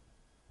one.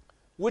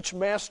 Which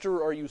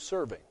master are you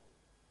serving?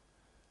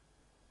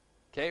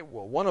 Okay,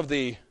 well, one of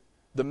the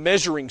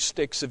measuring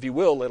sticks, if you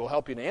will, that'll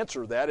help you to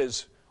answer that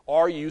is,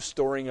 are you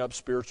storing up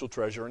spiritual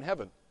treasure in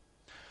heaven?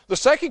 The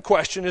second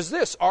question is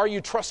this: are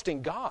you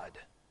trusting God?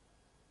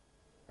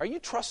 Are you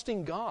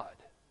trusting God?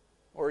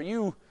 Or are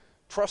you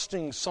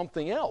trusting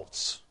something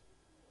else?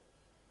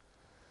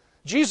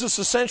 Jesus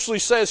essentially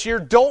says here,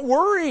 don't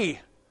worry.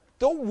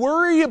 Don't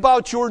worry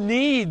about your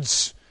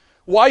needs.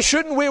 Why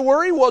shouldn't we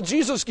worry? Well,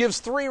 Jesus gives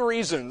 3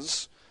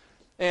 reasons.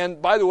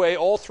 And by the way,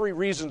 all 3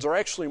 reasons are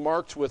actually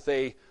marked with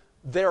a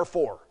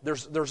therefore.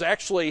 There's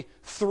actually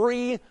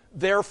 3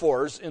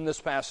 therefores in this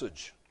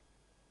passage.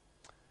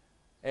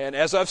 And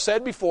as I've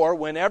said before,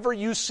 whenever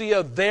you see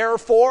a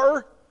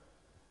therefore,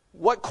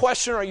 what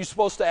question are you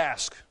supposed to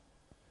ask?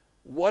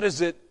 What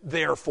is it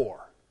there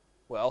for?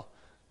 Well,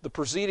 the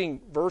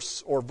preceding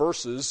verse or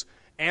verses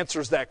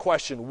answers that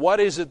question. What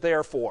is it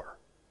there for?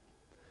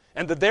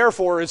 And the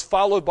therefore is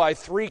followed by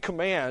 3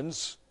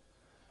 commands,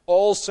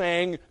 all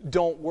saying,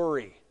 don't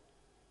worry.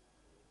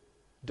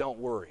 Don't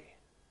worry.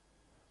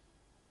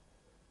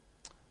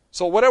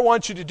 So what I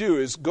want you to do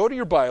is go to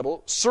your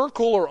Bible,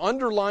 circle or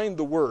underline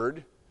the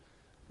word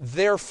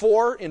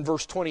therefore in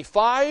verse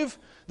 25,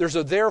 there's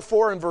a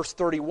therefore in verse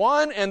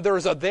 31, and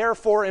there's a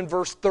therefore in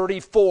verse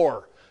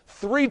 34.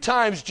 3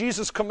 times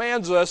Jesus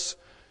commands us,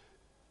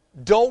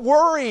 don't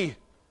worry.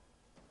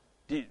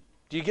 Do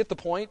you get the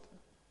point?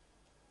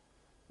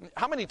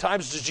 How many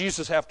times does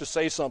Jesus have to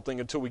say something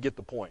until we get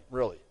the point,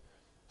 really?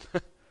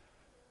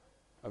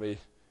 I mean,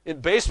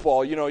 in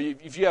baseball,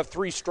 if you have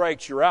 3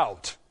 strikes, you're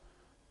out.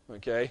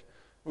 Okay?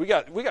 We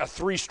got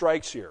 3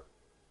 strikes here.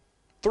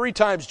 3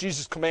 times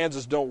Jesus commands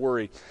us, don't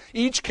worry.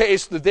 Each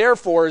case, the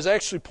therefore is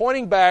actually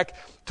pointing back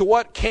to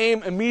what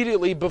came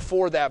immediately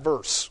before that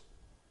verse.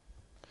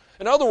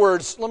 In other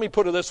words, let me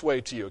put it this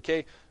way to you,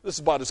 okay? This is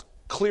about as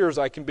clear as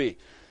I can be.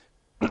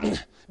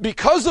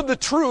 Because of the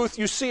truth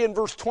you see in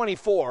verse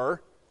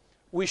 24,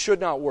 we should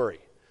not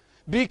worry.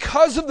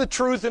 Because of the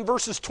truth in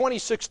verses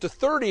 26 to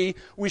 30,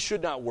 we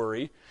should not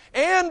worry.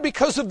 And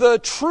because of the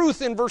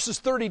truth in verses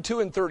 32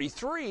 and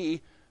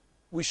 33,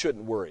 we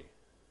shouldn't worry.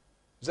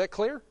 Is that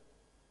clear?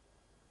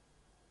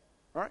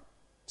 All right?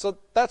 So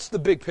that's the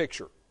big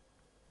picture.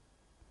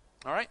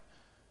 All right?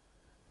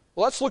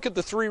 Well, let's look at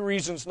the 3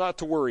 reasons not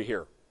to worry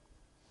here.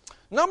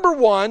 Number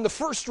 1, the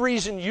first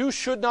reason you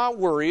should not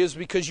worry is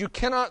because you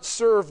cannot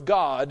serve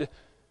God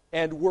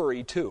and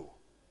worry too.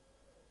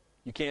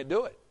 You can't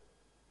do it.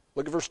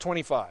 Look at verse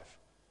 25.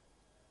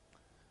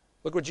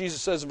 Look what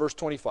Jesus says in verse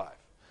 25.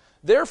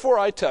 Therefore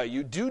I tell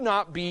you, do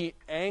not be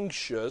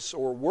anxious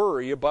or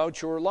worry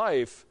about your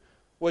life,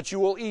 what you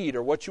will eat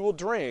or what you will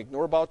drink,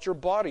 nor about your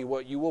body,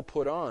 what you will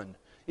put on.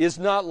 Is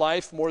not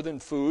life more than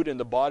food and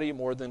the body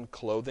more than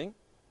clothing?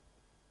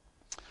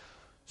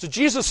 So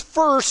Jesus'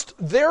 first,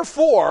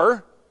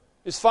 therefore,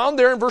 is found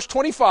there in verse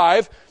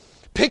 25,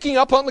 picking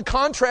up on the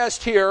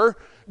contrast here,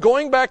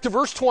 going back to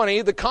verse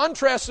 20. The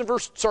contrast in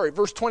verse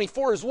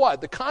 24 is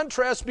what? The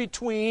contrast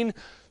between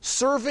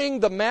serving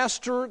the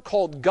master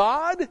called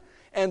God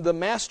and the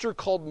master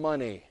called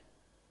money.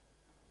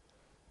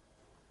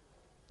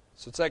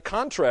 So it's that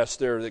contrast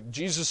there that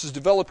Jesus is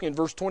developing in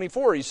verse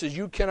 24. He says,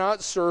 you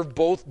cannot serve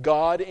both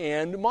God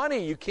and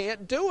money. You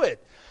can't do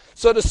it.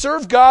 So to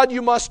serve God,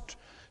 you must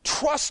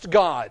trust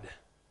God.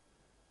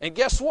 And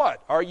guess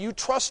what? Are you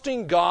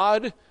trusting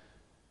God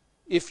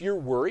if you're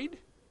worried?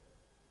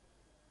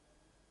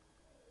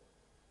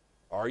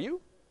 Are you?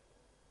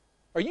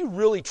 Are you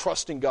really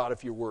trusting God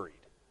if you're worried?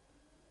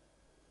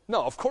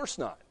 No, of course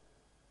not.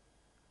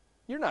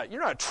 You're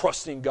not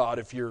trusting God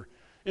if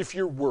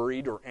you're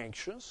worried or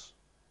anxious.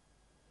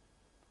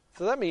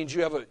 So that means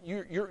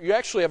you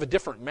actually have a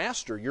different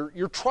master.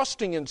 You're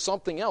trusting in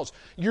something else.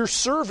 You're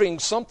serving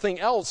something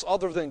else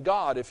other than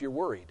God if you're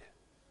worried.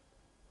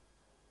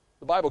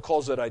 The Bible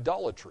calls it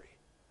idolatry.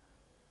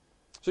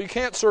 So you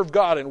can't serve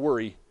God and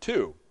worry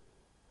too.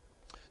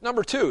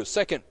 Number 2,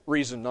 second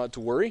reason not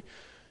to worry,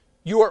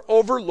 you are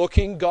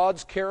overlooking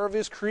God's care of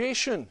His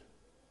creation.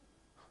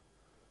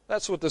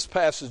 That's what this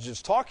passage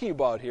is talking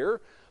about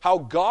here, how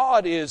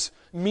God is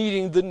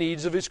meeting the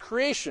needs of His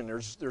creation.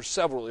 There's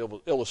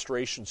several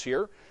illustrations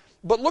here.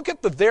 But look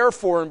at the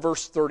therefore in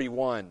verse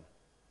 31.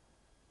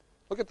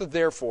 Look at the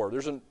therefore.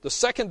 The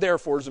second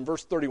therefore is in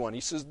verse 31.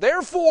 He says,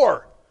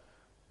 therefore,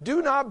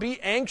 do not be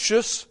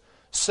anxious,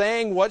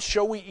 saying, what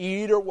shall we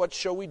eat, or what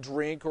shall we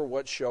drink, or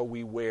what shall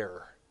we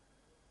wear?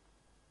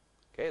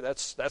 Okay,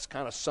 that's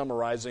kind of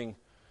summarizing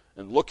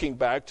and looking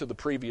back to the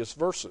previous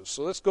verses.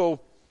 So let's go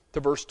to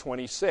verse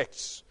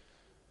 26.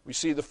 We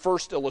see the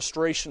first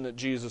illustration that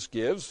Jesus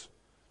gives.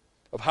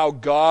 of how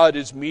God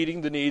is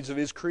meeting the needs of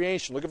His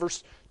creation. Look at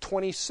verse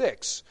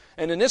 26.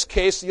 And in this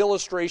case, the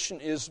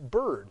illustration is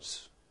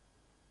birds.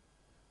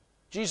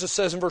 Jesus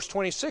says in verse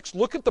 26,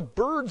 "Look at the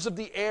birds of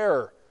the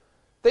air.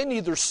 They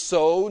neither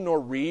sow nor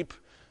reap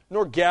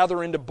nor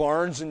gather into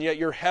barns, and yet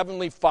your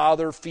heavenly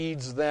Father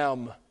feeds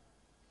them.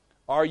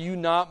 Are you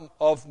not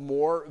of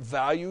more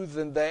value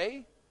than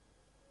they?"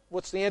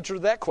 What's the answer to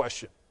that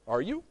question?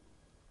 Are you?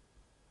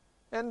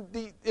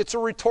 And it's a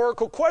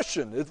rhetorical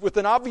question with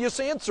an obvious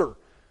answer.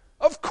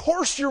 Of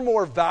course you're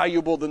more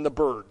valuable than the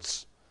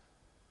birds.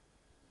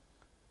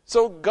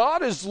 So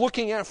God is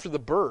looking after the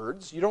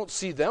birds. You don't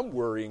see them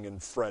worrying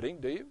and fretting,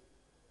 do you?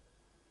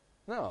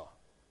 No.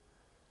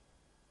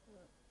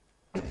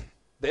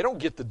 They don't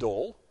get the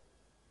dole.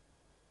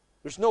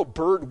 There's no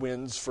bird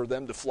winds for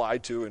them to fly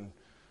to and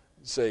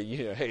say,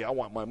 hey, I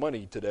want my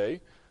money today.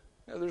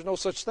 There's no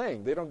such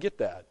thing. They don't get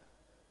that.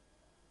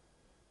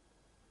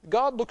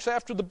 God looks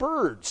after the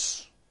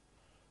birds.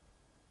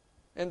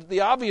 And the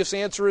obvious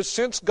answer is,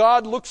 since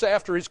God looks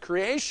after His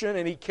creation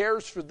and He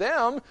cares for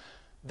them,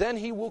 then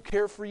He will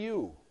care for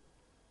you.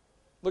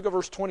 Look at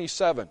verse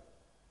 27.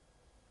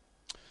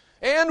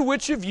 "And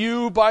which of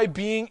you, by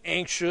being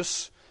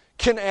anxious,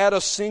 can add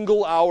a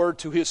single hour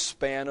to his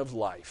span of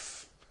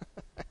life?"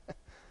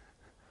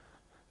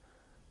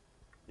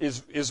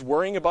 Is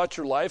worrying about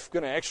your life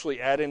going to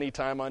actually add any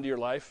time onto your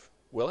life?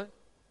 Will it?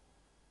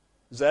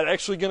 Is that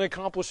actually going to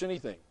accomplish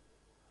anything?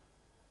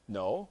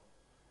 No.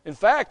 In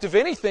fact, if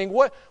anything,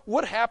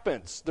 what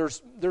happens?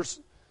 There's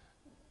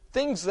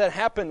things that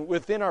happen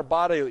within our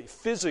body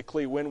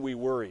physically when we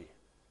worry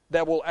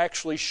that will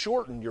actually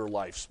shorten your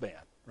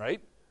lifespan,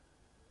 right?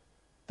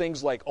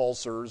 Things like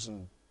ulcers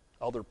and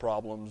other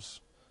problems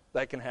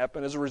that can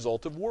happen as a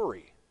result of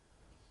worry.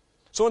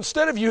 So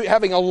instead of you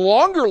having a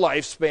longer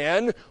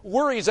lifespan,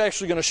 worry is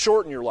actually going to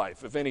shorten your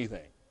life, if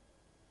anything.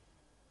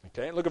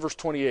 Okay, look at verse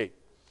 28.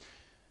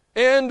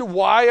 "And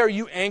why are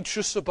you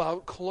anxious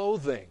about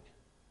clothing?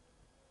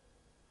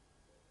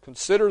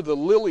 Consider the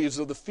lilies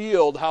of the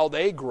field, how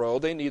they grow.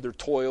 They neither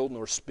toil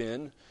nor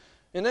spin.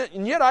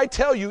 And yet I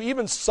tell you,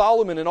 even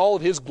Solomon in all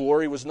of his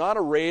glory was not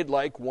arrayed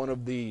like one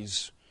of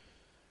these.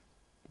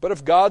 But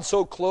if God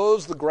so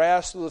clothes the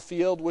grass of the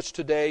field, which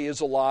today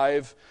is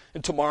alive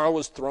and tomorrow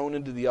is thrown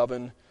into the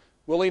oven,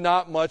 will He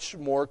not much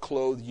more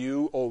clothe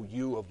you, O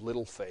you of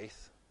little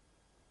faith?"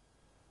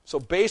 So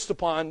based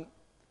upon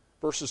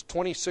verses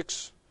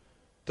 26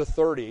 to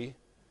 30,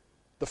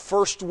 the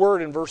first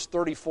word in verse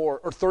 34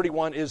 or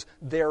 31 is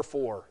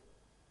therefore.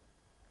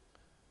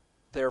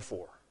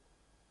 Therefore,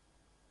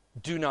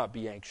 do not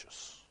be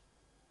anxious,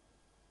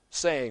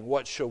 saying,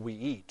 "What shall we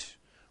eat?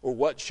 Or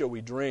what shall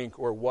we drink?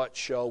 Or what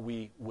shall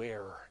we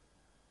wear?"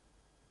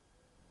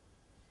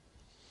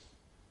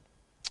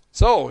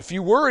 So, if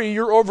you worry,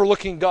 you're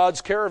overlooking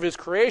God's care of His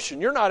creation.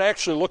 You're not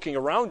actually looking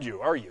around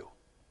you, are you?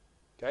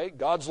 Okay,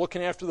 God's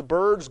looking after the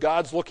birds.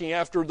 God's looking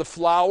after the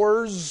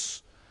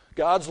flowers.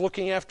 God's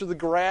looking after the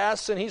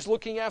grass. And He's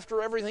looking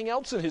after everything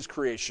else in His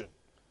creation.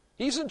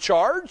 He's in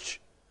charge.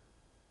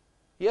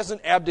 He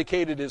hasn't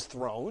abdicated His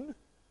throne.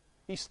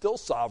 He's still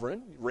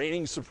sovereign,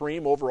 reigning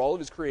supreme over all of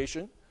His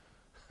creation.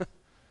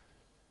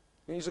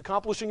 And He's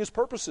accomplishing His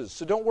purposes,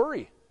 so don't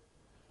worry.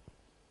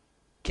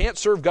 Can't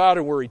serve God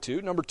and worry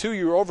too. Number two,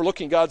 you're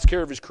overlooking God's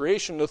care of His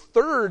creation. The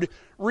third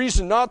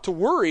reason not to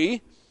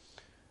worry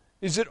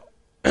is that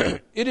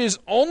it is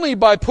only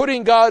by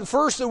putting God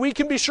first that we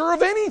can be sure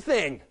of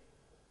anything.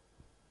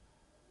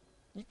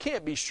 You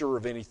can't be sure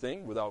of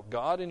anything without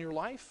God in your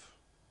life.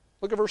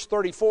 Look at verse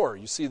 34.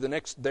 You see the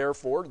next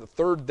therefore, the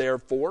third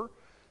therefore.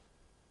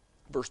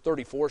 Verse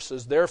 34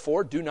 says,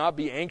 "Therefore, do not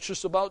be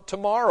anxious about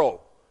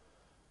tomorrow,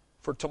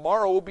 for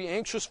tomorrow will be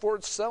anxious for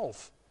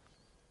itself.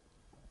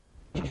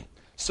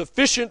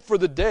 Sufficient for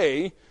the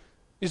day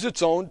is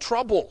its own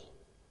trouble."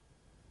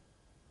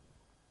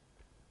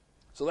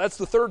 So that's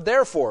the third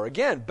therefore.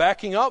 Again,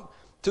 backing up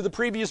to the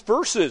previous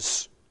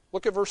verses.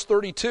 Look at verse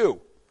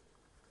 32.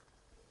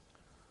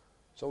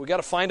 So we've got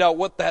to find out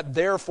what that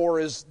therefore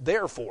is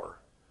there for.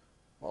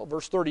 Well,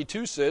 verse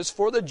 32 says,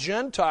 "For the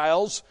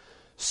Gentiles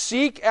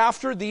seek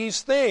after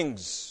these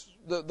things."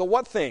 The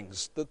what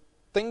things? The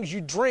things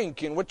you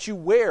drink and what you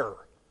wear.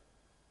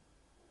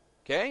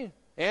 Okay?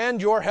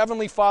 "And your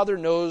heavenly Father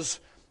knows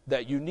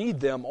that you need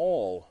them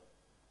all.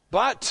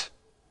 But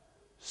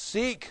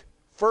seek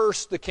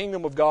first the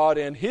kingdom of God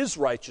and His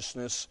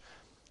righteousness,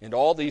 and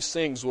all these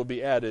things will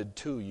be added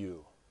to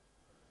you."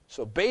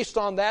 So based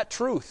on that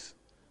truth,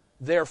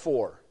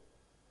 therefore,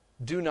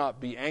 do not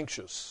be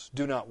anxious,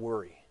 do not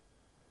worry.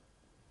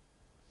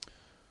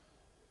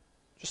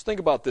 Just think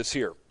about this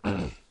here.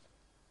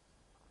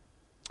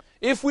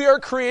 If we are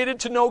created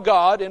to know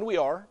God, and we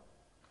are,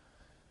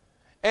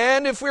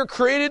 and if we're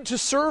created to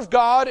serve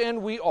God,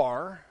 and we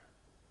are,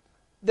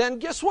 then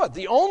guess what?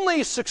 The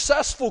only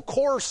successful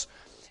course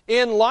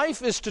in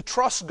life is to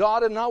trust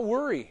God and not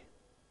worry.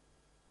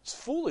 It's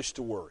foolish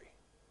to worry.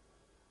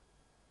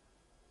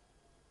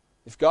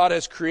 If God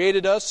has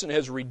created us and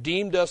has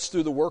redeemed us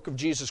through the work of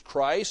Jesus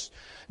Christ,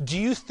 do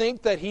you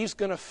think that He's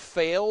going to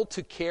fail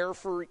to care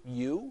for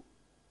you?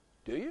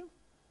 do you?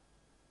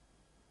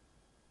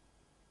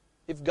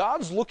 If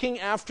God's looking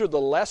after the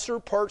lesser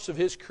parts of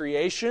His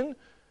creation,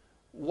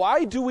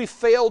 why do we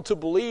fail to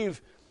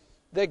believe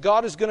that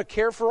God is going to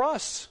care for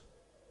us?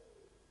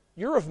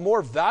 You're of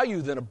more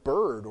value than a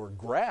bird or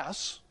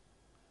grass.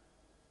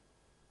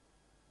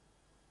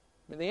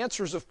 I mean, the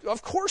answer is,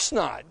 of course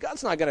not.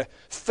 God's not going to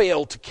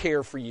fail to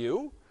care for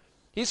you.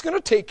 He's going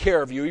to take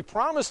care of you. He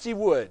promised He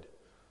would.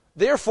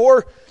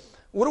 Therefore,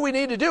 what do we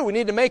need to do? We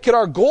need to make it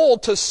our goal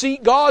to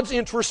seek God's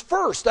interest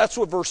first. That's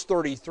what verse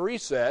 33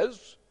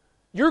 says.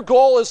 Your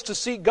goal is to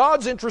seek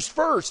God's interest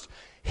first,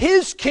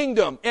 His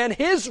kingdom and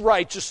His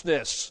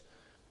righteousness.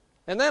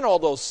 And then all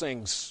those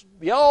things,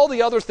 all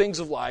the other things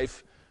of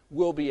life,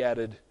 will be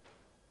added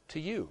to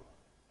you.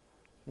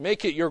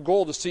 Make it your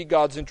goal to seek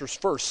God's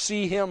interest first.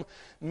 See Him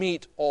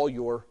meet all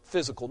your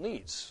physical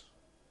needs.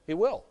 He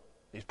will.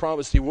 He's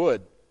promised He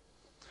would.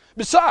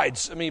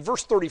 Besides,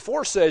 verse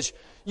 34 says,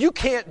 you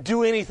can't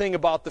do anything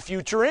about the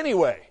future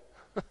anyway.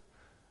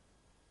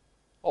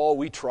 Oh,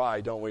 we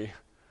try, don't we?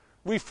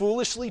 We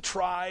foolishly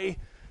try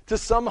to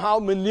somehow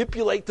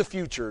manipulate the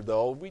future,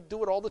 though. We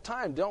do it all the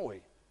time, don't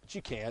we? But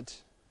you can't.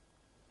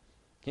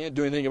 Can't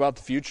do anything about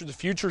the future. The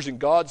future's in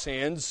God's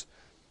hands,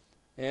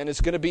 and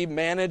it's going to be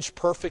managed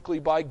perfectly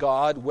by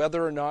God,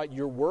 whether or not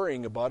you're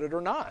worrying about it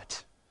or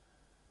not.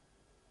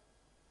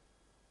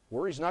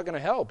 Worry's not going to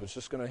help. It's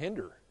just going to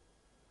hinder.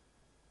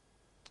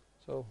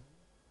 So,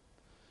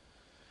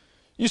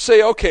 you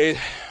say, okay,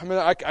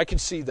 I can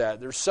see that.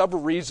 There's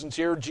several reasons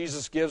here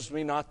Jesus gives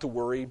me not to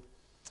worry.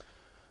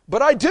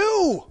 But I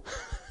do.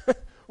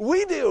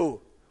 We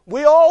do.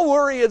 We all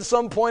worry at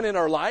some point in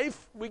our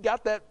life. We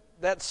got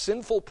that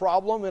sinful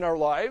problem in our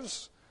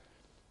lives.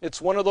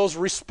 It's one of those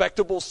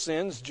respectable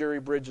sins,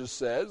 Jerry Bridges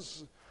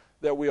says,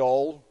 that we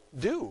all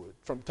do.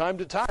 From time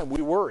to time,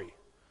 we worry.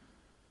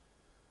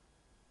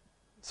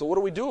 So what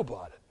do we do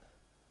about it?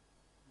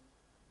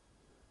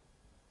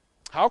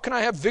 How can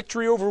I have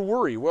victory over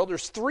worry? Well,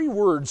 there's 3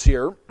 words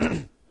here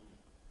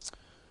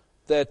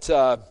that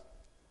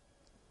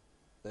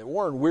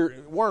Warren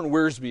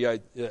Wiersbe,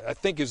 I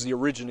think, is the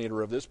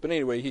originator of this. But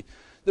anyway,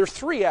 there are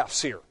 3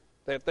 F's here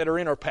that are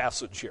in our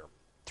passage here.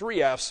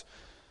 3 F's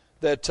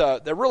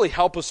that really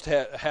help us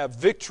to have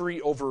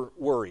victory over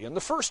worry. And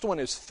the first one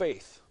is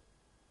faith.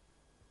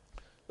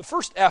 The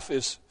first F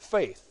is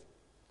faith.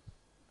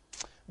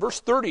 Verse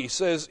 30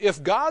 says,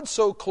 if God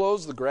so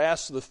clothes the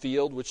grass of the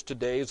field, which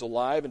today is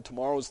alive and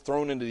tomorrow is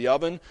thrown into the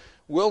oven,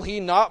 will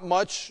He not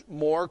much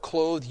more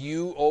clothe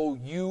you, O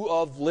you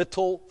of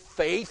little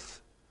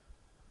faith?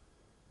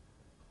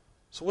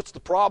 So what's the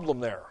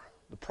problem there?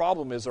 The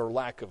problem is our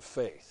lack of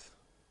faith.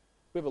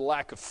 We have a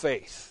lack of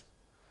faith.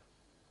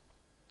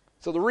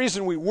 So the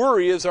reason we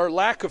worry is our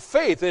lack of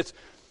faith. It's,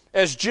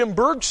 as Jim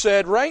Berg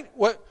said, right?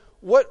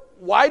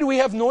 Why do we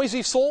have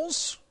noisy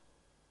souls?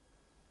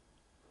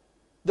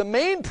 The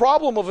main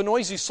problem of a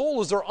noisy soul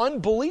is their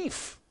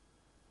unbelief.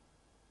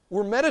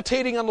 We're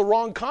meditating on the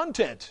wrong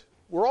content.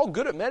 We're all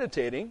good at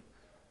meditating.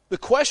 The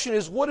question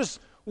is, what is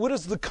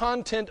the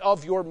content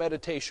of your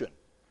meditation?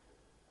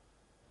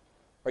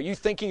 Are you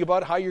thinking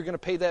about how you're going to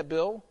pay that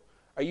bill?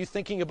 Are you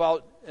thinking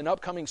about an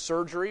upcoming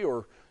surgery,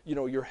 or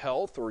your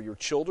health, or your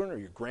children, or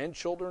your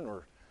grandchildren,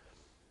 or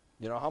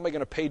how am I going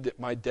to pay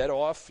my debt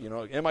off?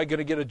 Am I going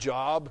to get a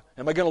job?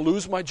 Am I going to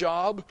lose my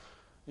job?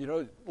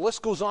 The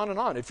list goes on and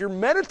on. If you're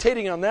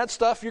meditating on that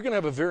stuff, you're going to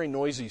have a very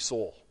noisy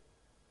soul.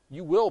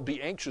 You will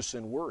be anxious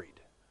and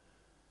worried.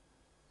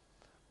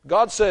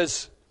 God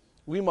says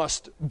we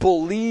must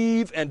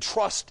believe and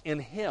trust in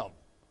Him.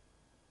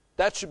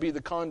 That should be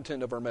the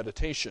content of our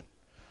meditation.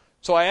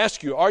 So I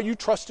ask you, are you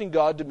trusting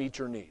God to meet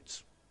your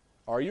needs?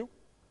 Are you?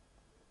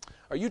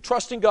 Are you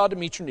trusting God to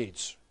meet your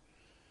needs?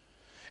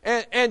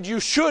 And you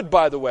should,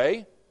 by the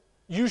way,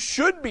 you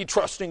should be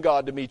trusting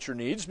God to meet your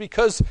needs,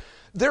 because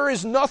there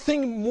is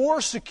nothing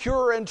more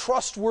secure and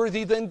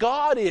trustworthy than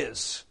God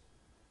is.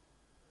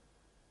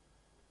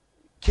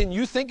 Can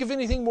you think of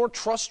anything more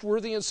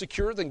trustworthy and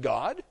secure than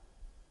God?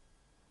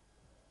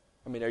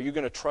 Are you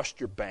going to trust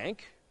your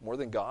bank more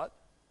than God?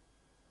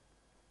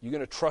 Are you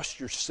going to trust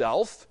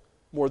yourself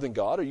more than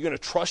God? Are you going to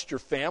trust your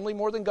family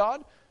more than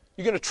God? Are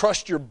you going to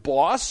trust your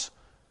boss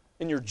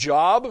and your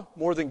job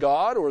more than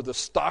God, or the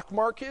stock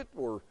market,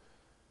 or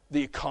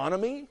the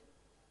economy?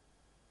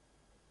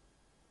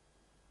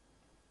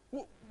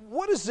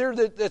 What is there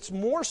that's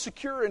more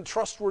secure and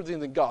trustworthy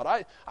than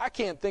God? I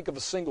can't think of a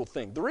single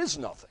thing. There is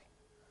nothing.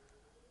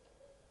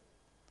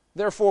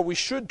 Therefore, we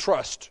should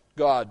trust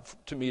God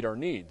to meet our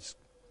needs.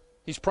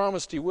 He's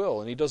promised He will,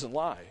 and He doesn't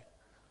lie.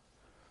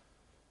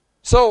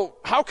 So,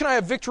 how can I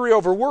have victory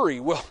over worry?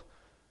 Well,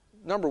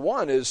 number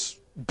 1 is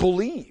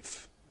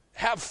believe.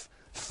 Have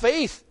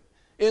faith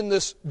in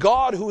this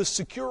God who is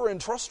secure and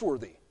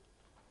trustworthy.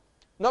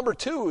 Number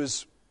 2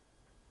 is,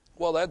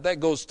 that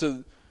goes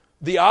to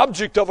the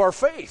object of our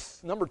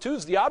faith. Number 2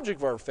 is the object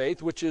of our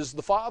faith, which is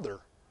the Father.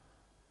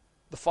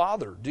 The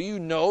Father. Do you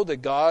know that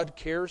God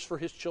cares for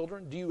His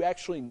children? Do you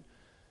actually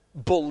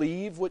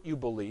believe what you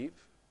believe?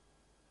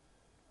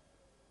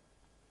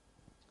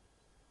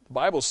 The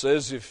Bible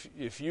says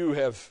if you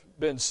have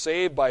been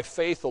saved by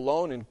faith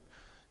alone,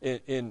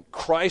 in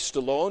Christ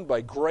alone,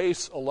 by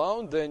grace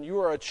alone, then you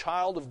are a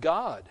child of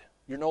God.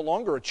 You're no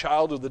longer a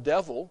child of the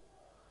devil.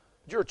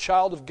 You're a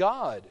child of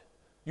God.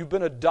 You've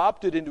been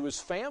adopted into His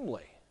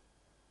family.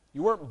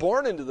 You weren't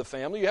born into the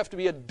family. You have to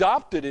be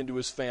adopted into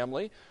His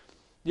family.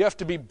 You have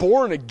to be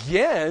born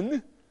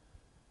again,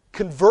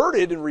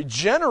 converted and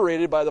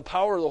regenerated by the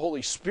power of the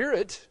Holy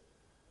Spirit.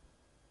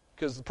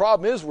 Because the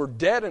problem is we're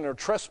dead in our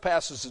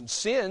trespasses and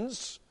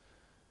sins.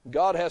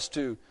 God has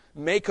to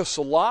make us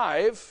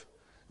alive,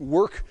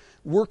 work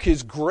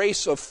His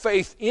grace of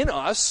faith in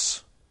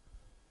us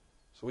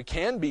so we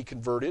can be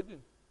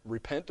converted,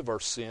 repent of our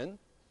sin.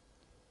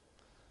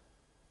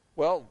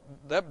 Well,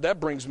 that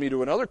brings me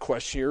to another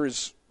question here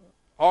is,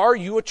 are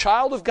you a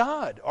child of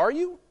God? Are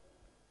you?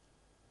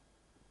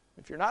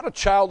 If you're not a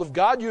child of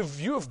God, you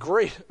have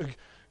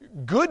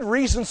good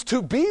reasons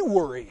to be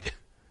worried.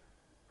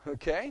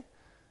 Okay?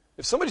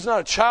 If somebody's not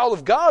a child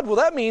of God, well,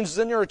 that means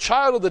then you're a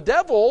child of the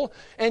devil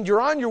and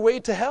you're on your way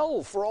to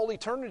hell for all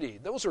eternity.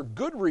 Those are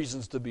good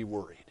reasons to be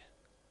worried.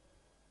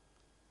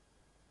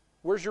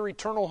 Where's your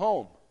eternal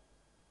home?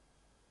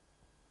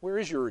 Where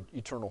is your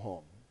eternal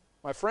home?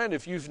 My friend,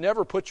 if you've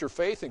never put your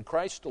faith in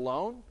Christ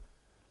alone,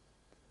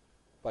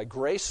 by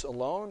grace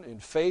alone, in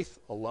faith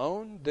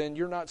alone, then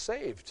you're not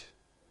saved.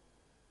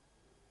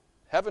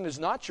 Heaven is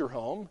not your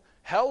home.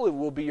 Hell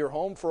will be your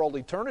home for all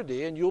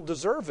eternity, and you'll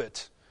deserve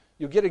it.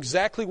 You'll get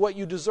exactly what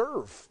you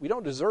deserve. We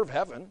don't deserve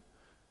heaven.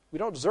 We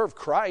don't deserve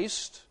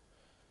Christ.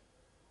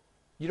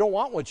 You don't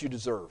want what you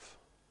deserve.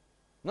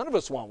 None of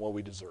us want what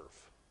we deserve.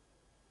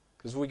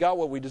 Because if we got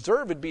what we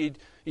deserve, it'd be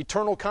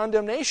eternal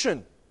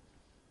condemnation.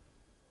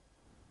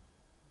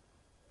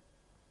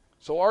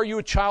 So are you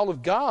a child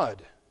of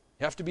God?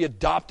 You have to be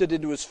adopted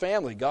into His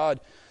family. God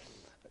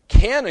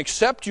can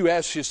accept you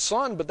as His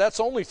son, but that's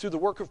only through the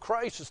work of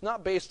Christ. It's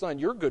not based on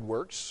your good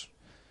works.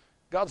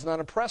 God's not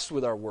impressed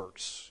with our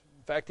works.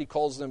 In fact, He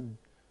calls them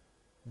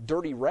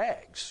dirty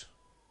rags.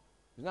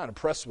 He's not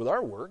impressed with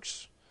our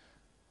works.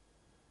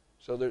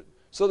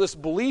 So this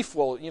belief,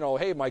 well,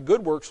 hey, my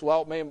good works will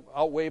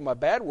outweigh my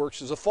bad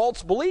works, is a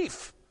false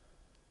belief.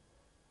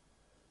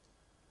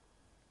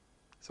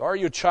 So are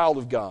you a child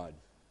of God?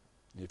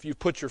 If you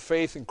put your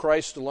faith in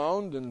Christ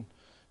alone, then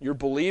you're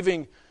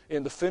believing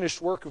in the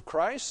finished work of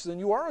Christ, then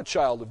you are a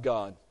child of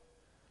God.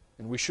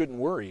 And we shouldn't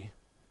worry,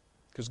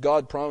 because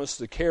God promised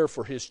to care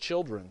for His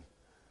children.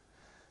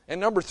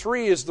 And number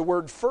 3 is the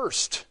word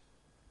first.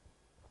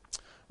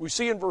 We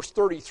see in verse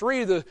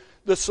 33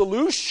 the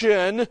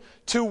solution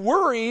to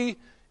worry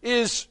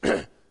is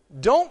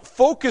don't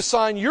focus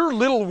on your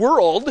little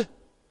world.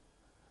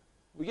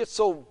 We get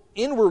so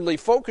inwardly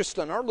focused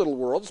on our little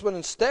worlds, but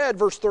instead,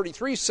 verse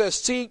 33 says,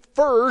 seek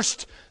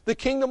first the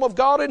kingdom of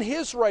God and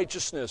His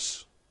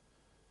righteousness.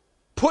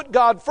 Put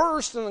God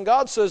first, and then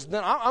God says,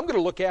 then I'm going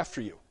to look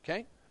after you.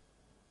 Okay?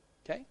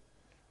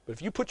 But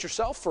if you put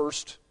yourself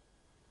first,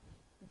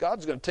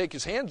 God's going to take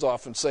His hands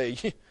off and say,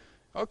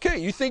 okay,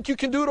 you think you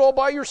can do it all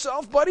by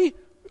yourself, buddy?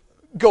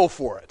 Go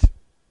for it.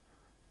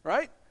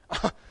 Right?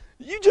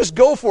 You just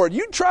go for it.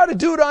 You try to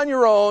do it on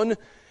your own,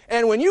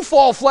 and when you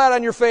fall flat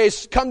on your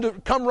face,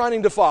 come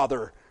running to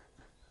Father.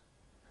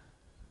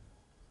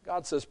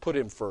 God says, put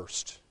Him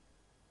first.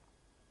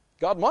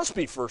 God must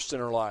be first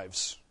in our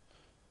lives.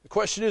 The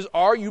question is,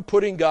 are you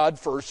putting God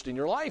first in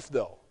your life,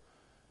 though?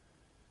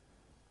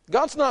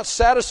 God's not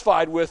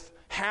satisfied with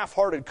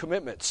half-hearted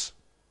commitments.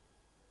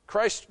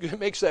 Christ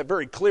makes that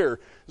very clear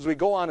as we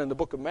go on in the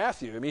book of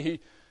Matthew. I mean, He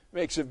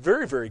makes it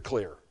very, very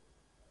clear.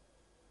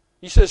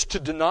 He says to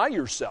deny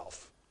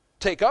yourself,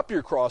 take up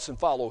your cross and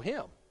follow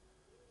Him.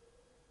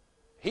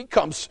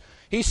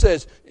 He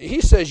says,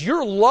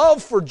 your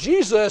love for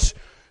Jesus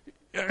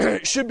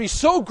should be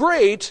so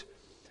great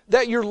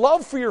that your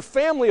love for your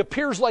family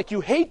appears like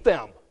you hate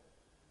them.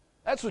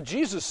 That's what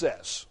Jesus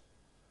says.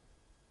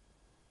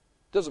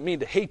 Doesn't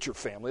mean to hate your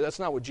family. That's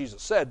not what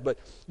Jesus said. But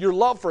your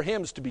love for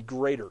Him is to be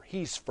greater.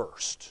 He's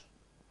first.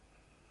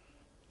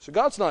 So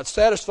God's not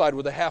satisfied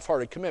with a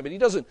half-hearted commitment. He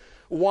doesn't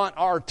want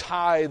our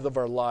tithe of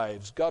our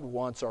lives. God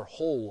wants our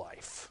whole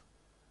life.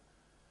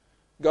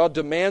 God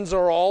demands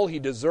our all. He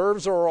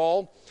deserves our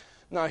all.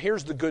 Now,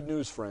 here's the good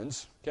news,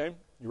 friends. Okay?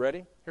 You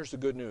ready? Here's the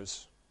good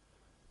news.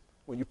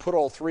 When you put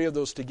all 3 of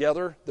those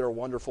together, they're a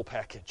wonderful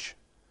package.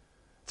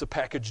 It's a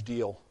package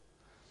deal.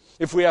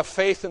 If we have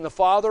faith in the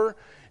Father,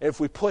 if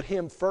we put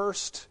Him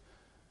first,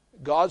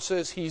 God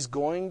says He's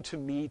going to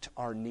meet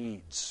our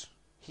needs.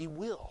 He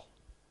will.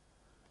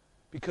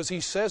 Because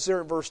He says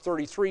there in verse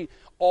 33,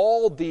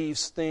 all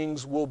these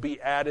things will be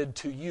added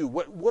to you.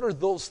 What are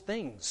those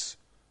things?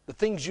 The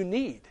things you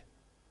need.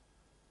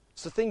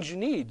 It's the things you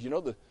need.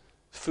 The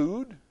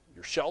food,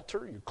 your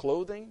shelter, your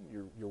clothing,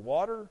 your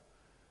water,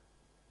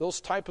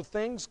 those type of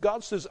things.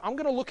 God says, I'm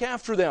going to look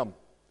after them.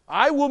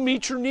 I will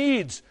meet your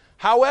needs.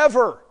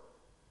 However,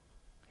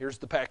 here's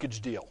the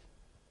package deal.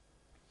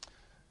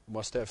 We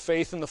must have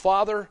faith in the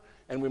Father,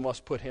 and we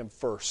must put Him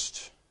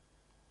first.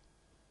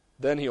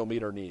 Then He'll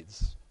meet our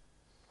needs.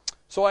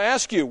 So I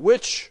ask you,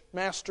 which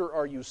master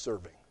are you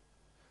serving?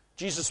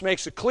 Jesus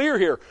makes it clear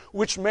here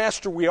which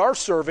master we are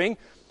serving,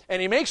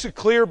 and he makes it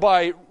clear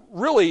by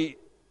really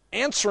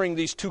answering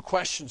these two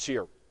questions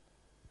here.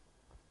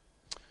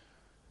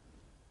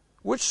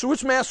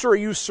 Which master are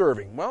you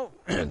serving? Well,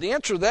 the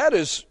answer to that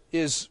is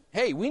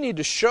hey, we need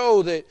to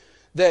show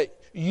that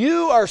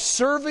you are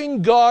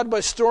serving God by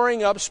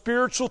storing up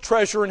spiritual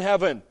treasure in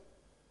heaven.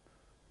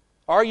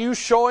 Are you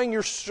showing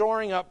you're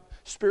storing up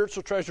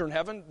spiritual treasure in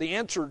heaven? The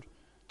answer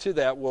to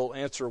that will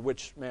answer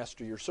which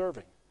master you're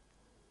serving.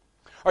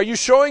 Are you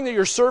showing that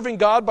you're serving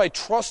God by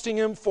trusting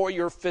Him for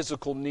your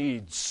physical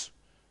needs?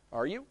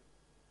 Are you?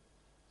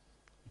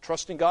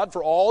 Trusting God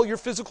for all your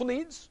physical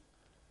needs?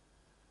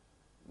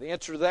 The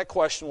answer to that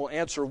question will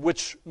answer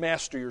which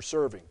master you're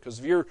serving.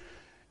 Because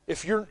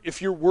if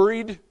you're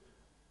worried,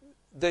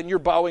 then you're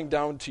bowing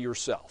down to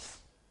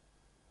yourself.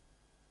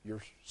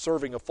 You're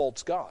serving a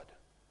false god,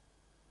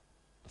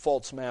 a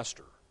false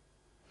master.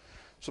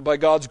 So by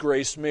God's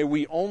grace, may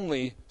we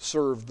only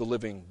serve the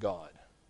living God.